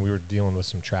driving and we were dealing with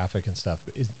some traffic and stuff.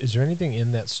 But is there anything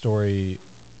in that story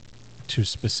to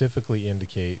specifically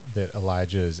indicate that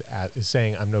Elijah is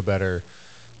saying, I'm no better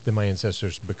than my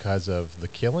ancestors because of the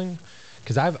killing?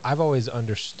 Because I've always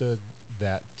understood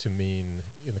that to mean,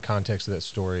 in the context of that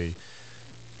story,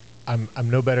 I'm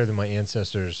no better than my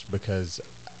ancestors because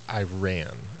I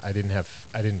ran. I didn't have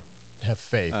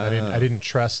faith. I didn't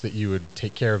trust that you would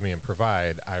take care of me and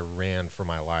provide. I ran for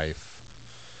my life.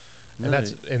 And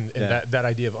that's that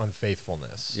idea of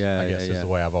unfaithfulness. I guess is the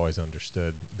way I've always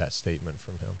understood that statement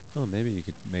from him. Oh, maybe you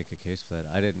could make a case for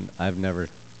that. I've never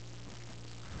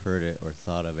heard it or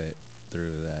thought of it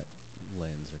through that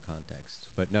lens or context.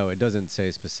 But no, it doesn't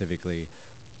say specifically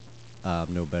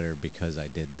no better because I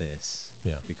did this.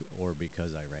 Yeah. Or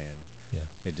because I ran. Yeah.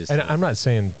 It just and I'm not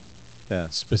saying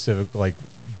specific, like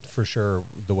for sure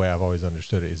the way I've always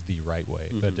understood it is the right way.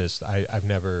 Mm-hmm. But just I've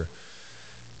never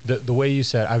the way you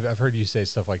said I've heard you say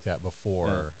stuff like that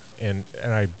before, and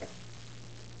I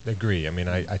agree. I mean,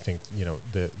 I think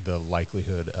the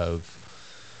likelihood of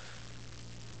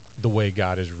the way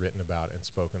God is written about and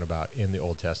spoken about in the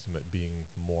Old Testament being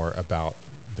more about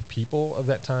the people of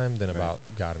that time than about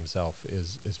God himself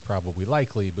is probably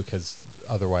likely, because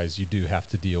otherwise you do have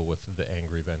to deal with the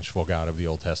angry, vengeful God of the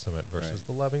Old Testament versus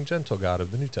the loving, gentle God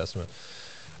of the New Testament.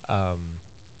 But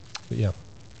yeah.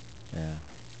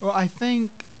 Well, I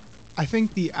think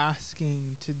the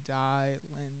asking to die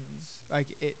lens,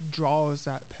 like, it draws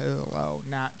that parallel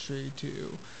naturally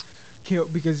to kill,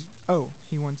 because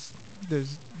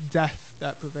there's death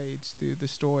that pervades through the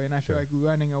story, and I feel like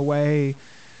running away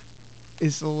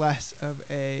is less of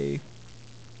a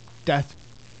death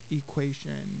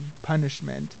equation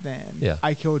punishment than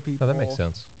I killed people. No, that makes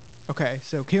sense. Okay,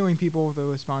 so killing people, the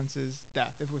response is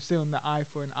death. If we're still in the eye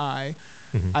for an eye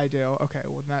ideal, okay,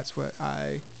 well, that's what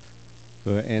I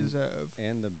deserve.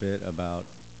 And the bit about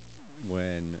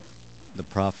when the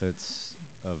prophets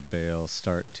of Baal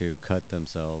start to cut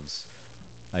themselves,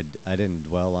 I didn't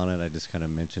dwell on it, I just kind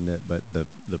of mentioned it, but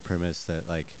the premise that,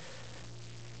 like,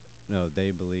 no,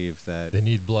 they believe that they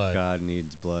need blood. God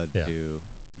needs blood to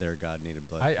their God needed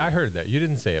blood. I heard that. You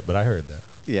didn't say it, but I heard that.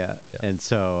 Yeah. And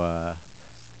so,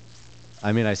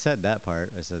 I mean, I said that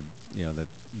part. I said, that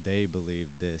they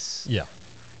believe this. Yeah.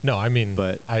 No, I mean,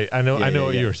 but I know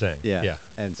what you were saying. Yeah.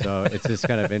 And so it's just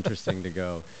kind of interesting to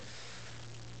go,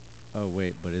 oh,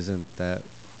 wait, but isn't that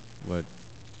what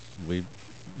we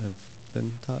have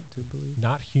been taught to believe?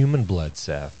 Not human blood,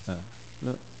 Seth.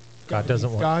 No. God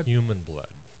doesn't want human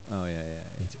blood. Oh, yeah.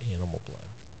 It's animal blood.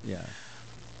 Yeah.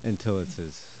 Until it's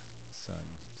his son.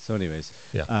 So anyways.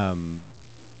 Yeah.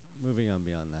 Moving on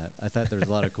beyond that, I thought there was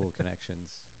a lot of cool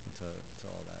connections to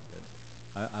all that.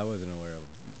 But I wasn't aware of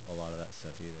a lot of that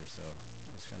stuff either, so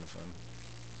it was kind of fun.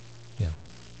 Yeah.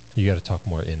 You got to talk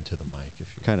more into the mic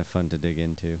if you. Kind of fun to dig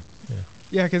into. Yeah.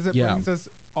 Yeah, because it brings us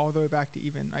all the way back to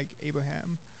even like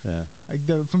Abraham. Yeah. Like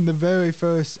from the very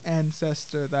first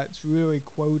ancestor that's really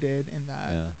quoted in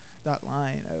that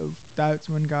line of, that's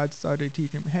when God started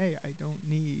teaching him, hey, I don't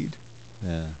need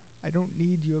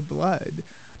your blood.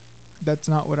 That's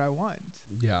not what I want.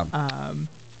 Yeah.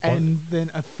 And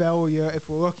then a failure, if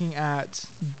we're looking at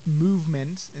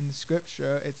movement in the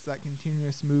scripture, it's that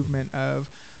continuous movement of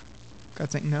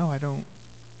God saying, no, I don't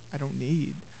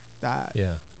need that.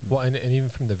 Yeah. Well, and even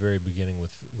from the very beginning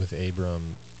with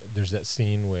Abram, there's that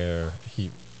scene where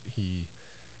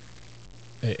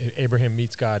Abraham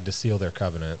meets God to seal their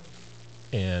covenant,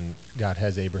 and God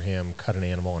has Abraham cut an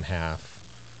animal in half,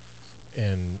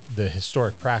 and the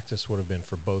historic practice would have been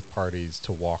for both parties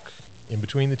to walk in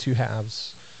between the two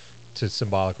halves to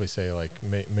symbolically say, like,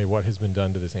 may what has been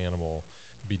done to this animal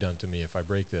be done to me if I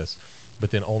break this,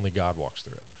 but then only God walks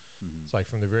through it. Mm-hmm. It's like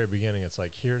from the very beginning, it's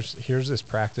like, here's this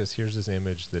practice, here's this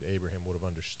image that Abraham would have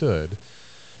understood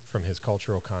from his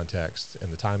cultural context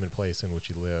and the time and place in which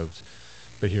he lived,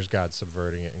 but here's God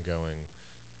subverting it and going,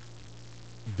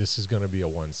 this is going to be a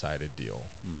one-sided deal.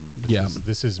 Mm-hmm.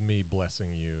 This is me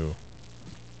blessing you,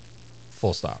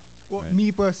 full stop. Well,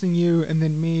 me blessing you, and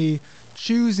then me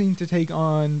choosing to take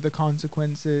on the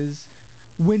consequences.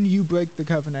 When you break the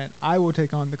covenant, I will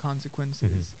take on the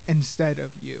consequences instead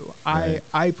of you. Right.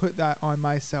 I put that on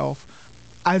myself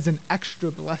as an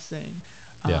extra blessing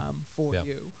for Yeah.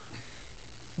 you,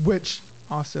 which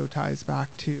also ties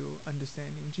back to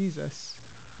understanding Jesus.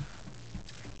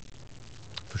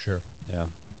 For sure. Yeah.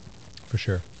 For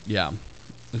sure. Yeah,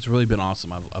 it's really been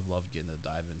awesome. I've loved getting to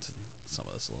dive into some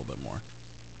of this a little bit more.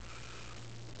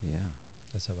 Yeah.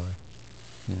 That's how I.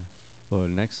 Yeah. Well,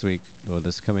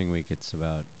 this coming week, it's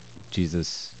about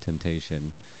Jesus'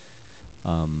 temptation.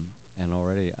 And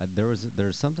already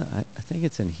there's something, I think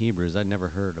it's in Hebrews, I'd never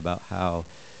heard about how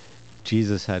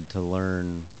Jesus had to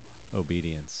learn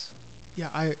obedience.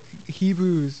 Yeah,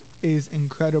 Hebrews is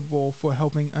incredible for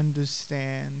helping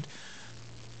understand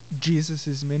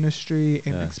Jesus's ministry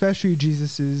and especially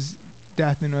Jesus's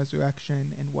death and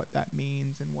resurrection and what that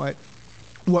means and what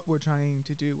we're trying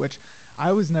to do, which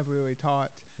I was never really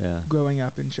taught growing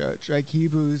up in church. Like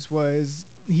Hebrews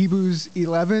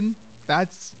 11.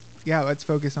 Let's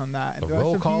focus on that. And The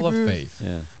roll call of faith.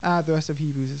 Yeah. The rest of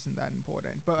Hebrews isn't that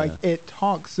important, but it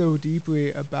talks so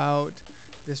deeply about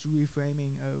this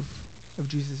reframing of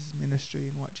Jesus' ministry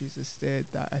and what Jesus did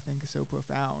that I think is so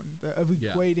profound. Of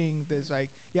equating this,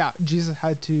 Jesus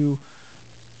had to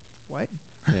what?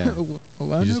 Yeah. You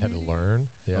just had to learn.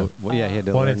 Yeah. He had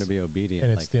to learn to be obedient.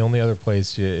 And it's the only other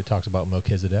place it talks about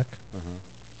Melchizedek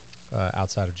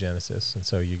outside of Genesis. And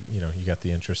so you got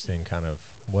the interesting kind of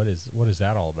what is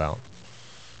that all about?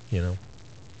 Dig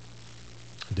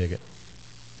it.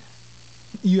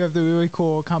 You have the really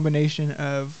cool combination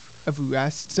of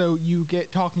rest. So you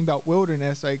get talking about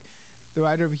wilderness, like the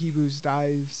writer of Hebrews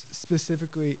dives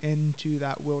specifically into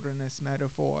that wilderness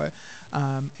metaphor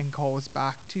and calls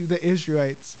back to the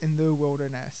Israelites in their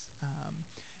wilderness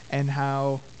and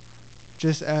how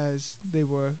just as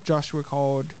Joshua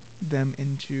called them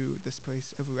into this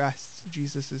place of rest,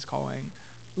 Jesus is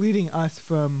leading us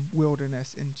from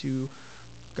wilderness into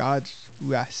God's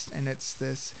rest. And it's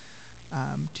this,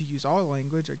 to use our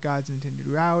language, God's intended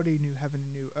reality, new heaven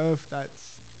and new earth,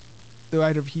 that's the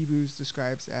writer of Hebrews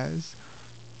describes as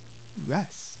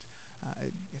rest.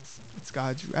 It's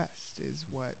God's rest is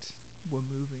what we're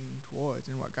moving towards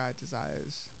and what God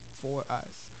desires for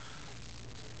us.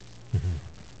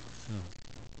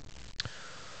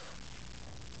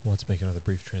 Well, let's make another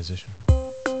brief transition.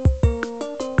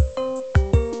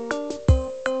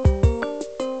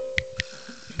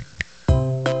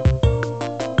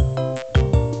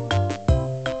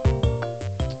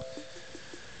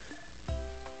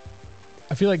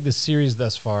 I feel like this series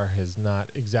thus far has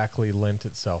not exactly lent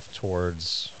itself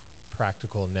towards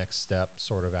practical next step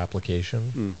sort of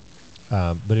application.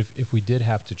 But if we did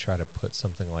have to try to put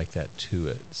something like that to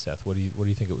it, Seth, what do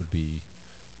you think it would be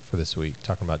for this week?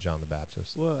 Talking about John the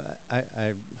Baptist. Well,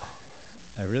 I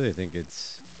really think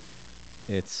it's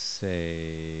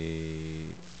a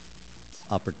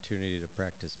opportunity to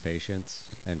practice patience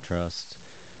and trust,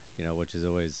 which is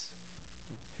always,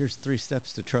 here's 3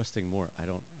 steps to trusting more. I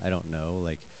don't know.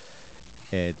 Like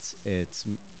it's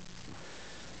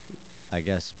I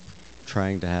guess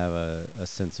trying to have a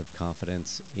sense of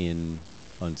confidence in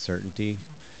uncertainty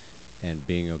and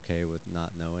being okay with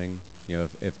not knowing.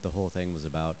 If the whole thing was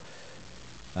about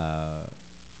that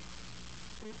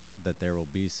there will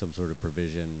be some sort of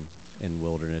provision in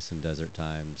wilderness and desert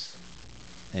times,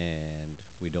 and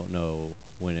we don't know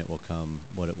when it will come,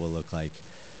 what it will look like,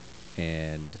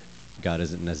 and God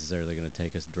isn't necessarily going to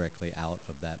take us directly out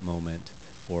of that moment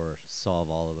or solve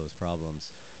all of those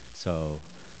problems. So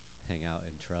hang out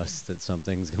and trust that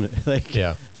something's going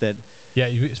to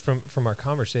from our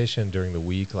conversation during the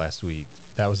week last week,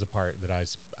 that was the part that I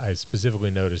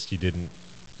specifically noticed you didn't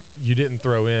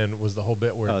throw in, was the whole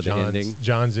bit where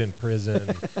John's in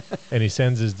prison and he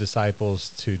sends his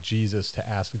disciples to Jesus to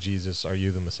ask Jesus, are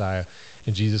you the Messiah?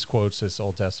 And Jesus quotes this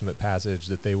Old Testament passage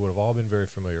that they would have all been very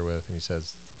familiar with, and he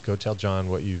says, go tell John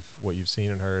what you've seen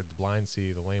and heard, the blind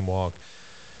see, the lame walk.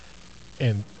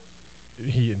 And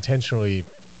he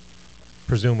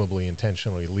presumably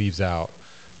intentionally leaves out,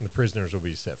 and the prisoners will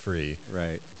be set free.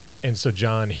 Right. And so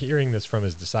John, hearing this from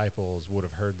his disciples, would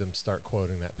have heard them start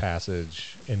quoting that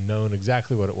passage and known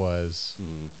exactly what it was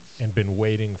and been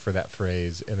waiting for that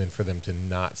phrase, and then for them to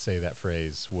not say that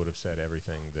phrase would have said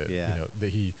everything that that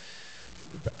he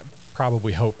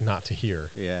probably hoped not to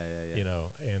hear.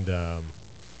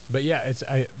 But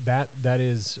that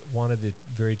is one of the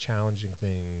very challenging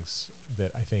things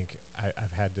that I think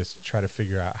I've had to try to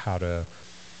figure out how to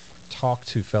talk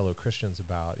to fellow Christians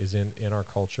about, is in our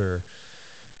culture.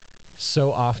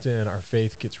 So often our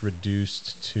faith gets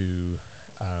reduced to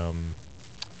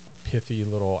pithy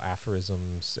little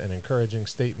aphorisms and encouraging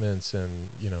statements, and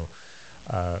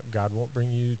God won't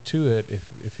bring you to it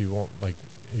if he won't, like,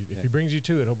 if he brings you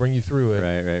to it, he'll bring you through it.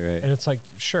 Right. And it's like,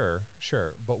 sure,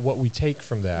 but what we take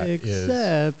from that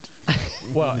Except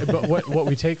but what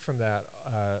we take from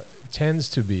that tends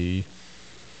to be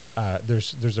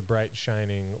there's a bright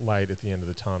shining light at the end of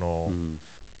the tunnel.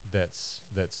 That's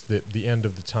the end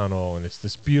of the tunnel, and it's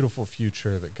this beautiful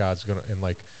future that God's gonna, and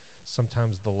like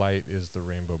sometimes the light is the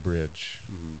rainbow bridge.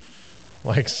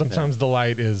 Like sometimes the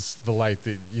light is the light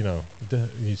that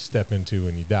you step into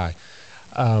and you die.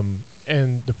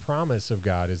 And the promise of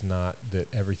God is not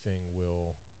that everything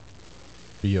will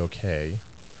be okay.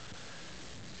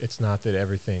 It's not that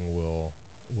everything will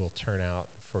turn out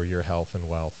for your health and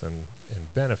wealth and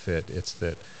benefit. It's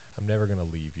that I'm never going to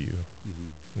leave you.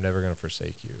 I'm never going to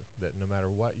forsake you. That no matter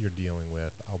what you're dealing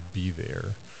with, I'll be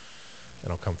there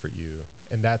and I'll comfort you.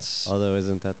 And that's... Although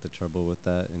isn't that the trouble with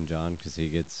that in John, because he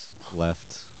gets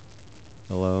left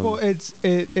alone? Well,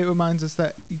 it reminds us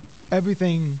that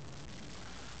everything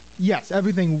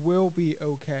will be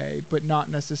okay, but not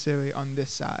necessarily on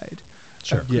this side.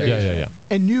 Sure. Yeah.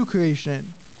 In new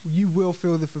creation, you will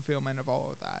feel the fulfillment of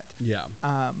all of that. Yeah.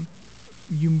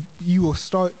 You will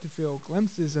start to feel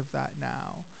glimpses of that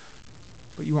now,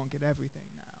 but you won't get everything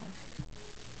now.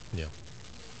 Yeah.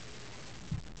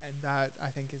 And that,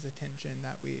 I think, is a tension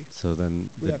that we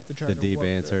have to try the deep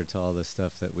answer to all the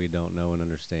stuff that we don't know and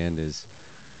understand is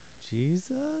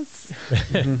Jesus.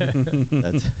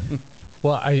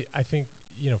 Well, I think,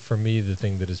 for me, the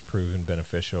thing that has proven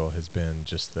beneficial has been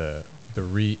just the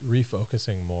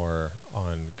refocusing more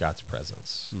on God's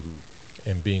presence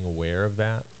and being aware of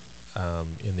that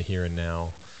in the here and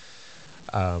now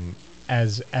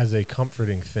as a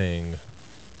comforting thing,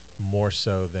 more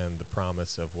so than the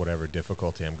promise of whatever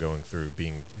difficulty I'm going through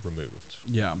being removed.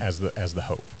 Yeah. As the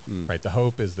hope, right? The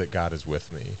hope is that God is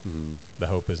with me. The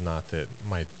hope is not that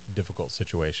my difficult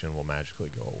situation will magically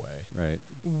go away. Right.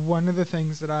 One of the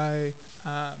things that I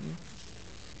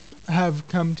have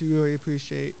come to really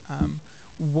appreciate,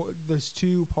 there's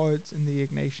two parts in the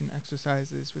Ignatian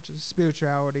exercises, which is a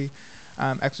spirituality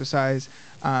exercise.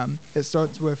 It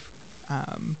starts with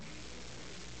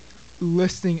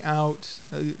listing out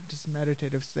just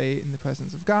meditative state in the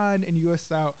presence of God, and you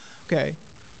list out, okay,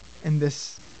 in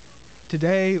this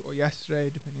today or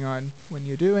yesterday, depending on when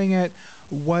you're doing it,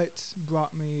 what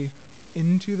brought me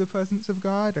into the presence of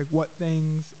God? Like, what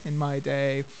things in my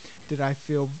day did I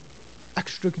feel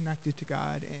extra connected to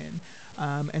God in?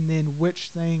 And then which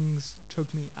things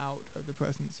took me out of the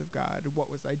presence of God? What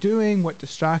was I doing? What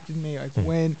distracted me? Like,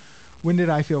 when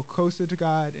did I feel closer to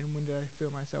God, and when did I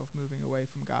feel myself moving away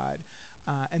from God?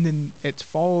 And then it's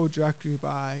followed directly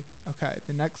by, okay,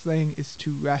 the next thing is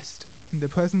to rest in the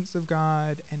presence of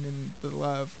God and in the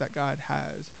love that God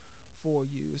has for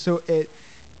you. So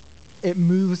it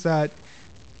moves that,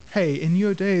 hey, in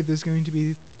your day, there's going to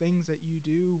be things that you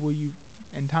do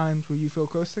and times where you feel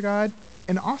close to God,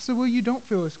 and also where you don't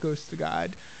feel as close to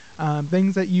God.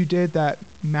 Things that you did that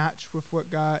match with what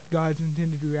God's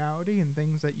intended reality, and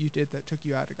things that you did that took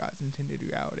you out of God's intended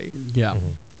reality. Yeah.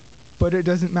 But it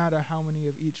doesn't matter how many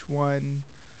of each one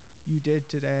you did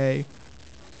today.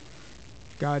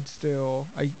 God still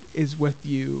is with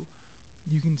you.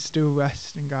 You can still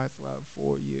rest in God's love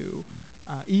for you.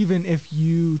 Even if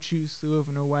you choose to live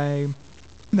in a way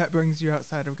that brings you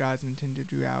outside of God's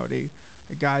intended reality,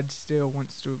 God still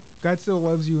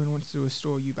loves you and wants to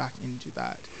restore you back into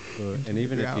that. And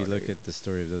even reality. If you look at the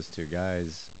story of those two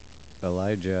guys,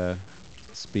 Elijah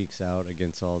speaks out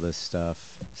against all this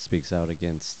stuff, speaks out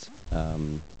against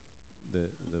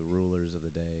the rulers of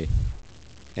the day,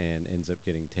 and ends up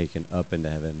getting taken up into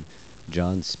heaven.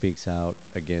 John speaks out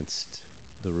against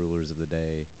the rulers of the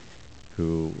day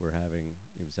who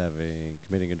was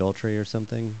committing adultery or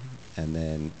something, and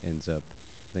then ends up,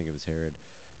 I think it was Herod,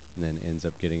 and then ends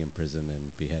up getting imprisoned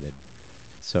and beheaded.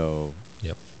 So,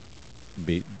 yep.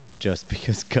 Just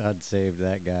because God saved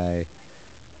that guy,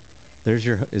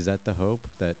 is that the hope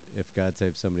that if God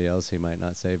saved somebody else, he might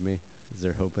not save me? Is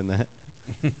there hope in that?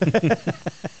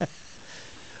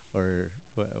 Or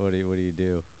what do you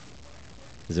do?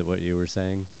 Is it what you were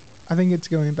saying? I think it's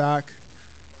going back.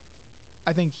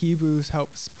 I think Hebrews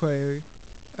helps play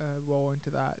a role into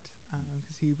that,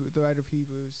 because the writer of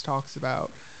Hebrews talks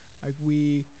about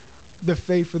the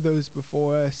faith of those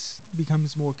before us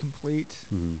becomes more complete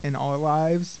in our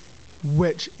lives,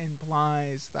 which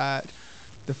implies that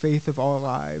the faith of our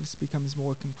lives becomes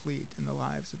more complete in the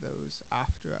lives of those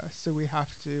after us. So we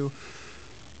have to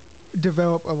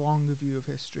develop a longer view of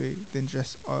history than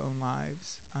just our own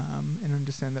lives, and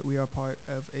understand that we are part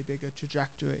of a bigger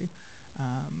trajectory.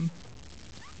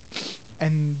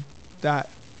 and that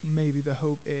maybe the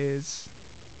hope is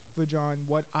for John,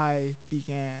 what I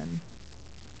began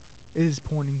is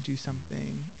pointing to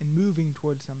something and moving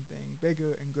towards something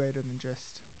bigger and greater than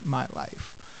just my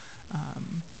life.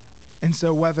 And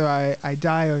so whether I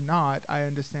die or not, I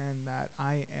understand that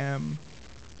I am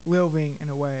living in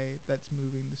a way that's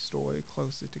moving the story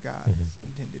closer to God's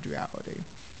intended reality.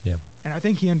 Yeah. And I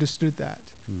think he understood that.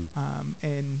 Mm.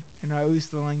 And at least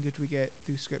the language we get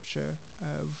through scripture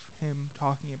of him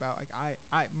talking about, like, I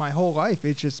my whole life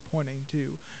is just pointing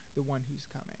to the one who's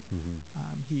coming.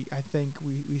 Mm-hmm. I think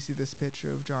we see this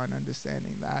picture of John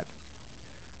understanding that,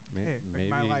 May- hey, like,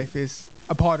 my life is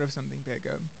a part of something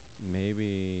bigger.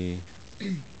 Maybe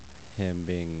him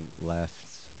being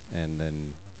left and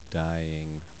then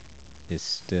dying is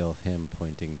still him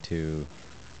pointing to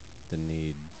the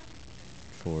need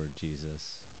for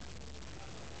Jesus.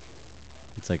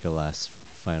 It's like a last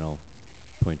final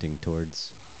pointing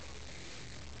towards.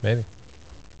 Maybe.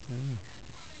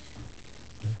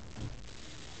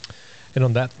 And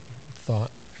on that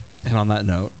thought, And on that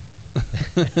note,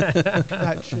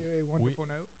 That cheery, wonderful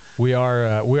note. we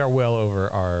are well over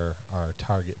our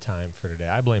target time for today.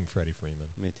 I blame Freddie Freeman.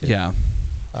 Me too. yeah,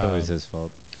 It's always his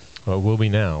fault. Well, it will be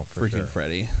now for freaking sure.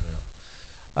 Freddie.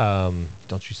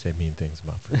 Don't you say mean things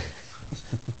about Freddie.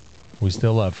 We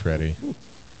still love Freddie.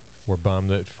 We're bummed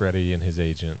that Freddie and his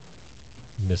agent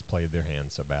misplayed their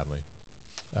hands so badly.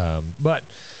 But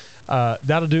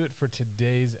that'll do it for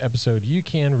today's episode. You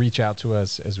can reach out to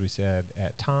us, as we said,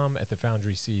 at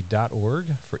tom@thefoundryc.org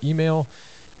for email.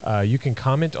 You can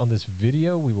comment on this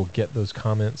video. We will get those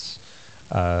comments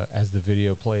as the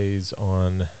video plays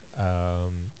on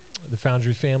the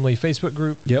Foundry Family Facebook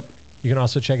group. Yep. You can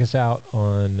also check us out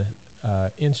on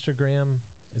Instagram.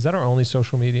 Is that our only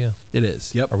social media? It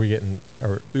is. Yep. Are we getting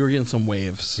We were getting some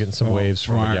waves. waves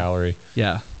from the our- gallery?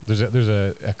 Yeah. There's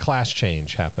a class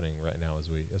change happening right now as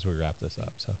we wrap this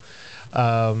up. So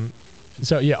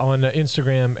yeah, on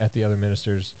Instagram at The Other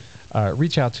Ministers,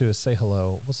 reach out to us, say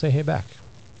hello. We'll say hey back.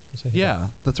 We'll say hey Yeah, back.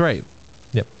 that's right.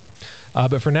 Yep.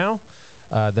 But for now,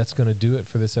 that's going to do it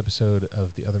for this episode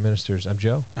of The Other Ministers. I'm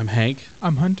Joe, I'm Hank.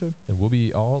 I'm Hunter. and we'll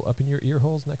be all up in your ear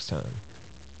holes next time.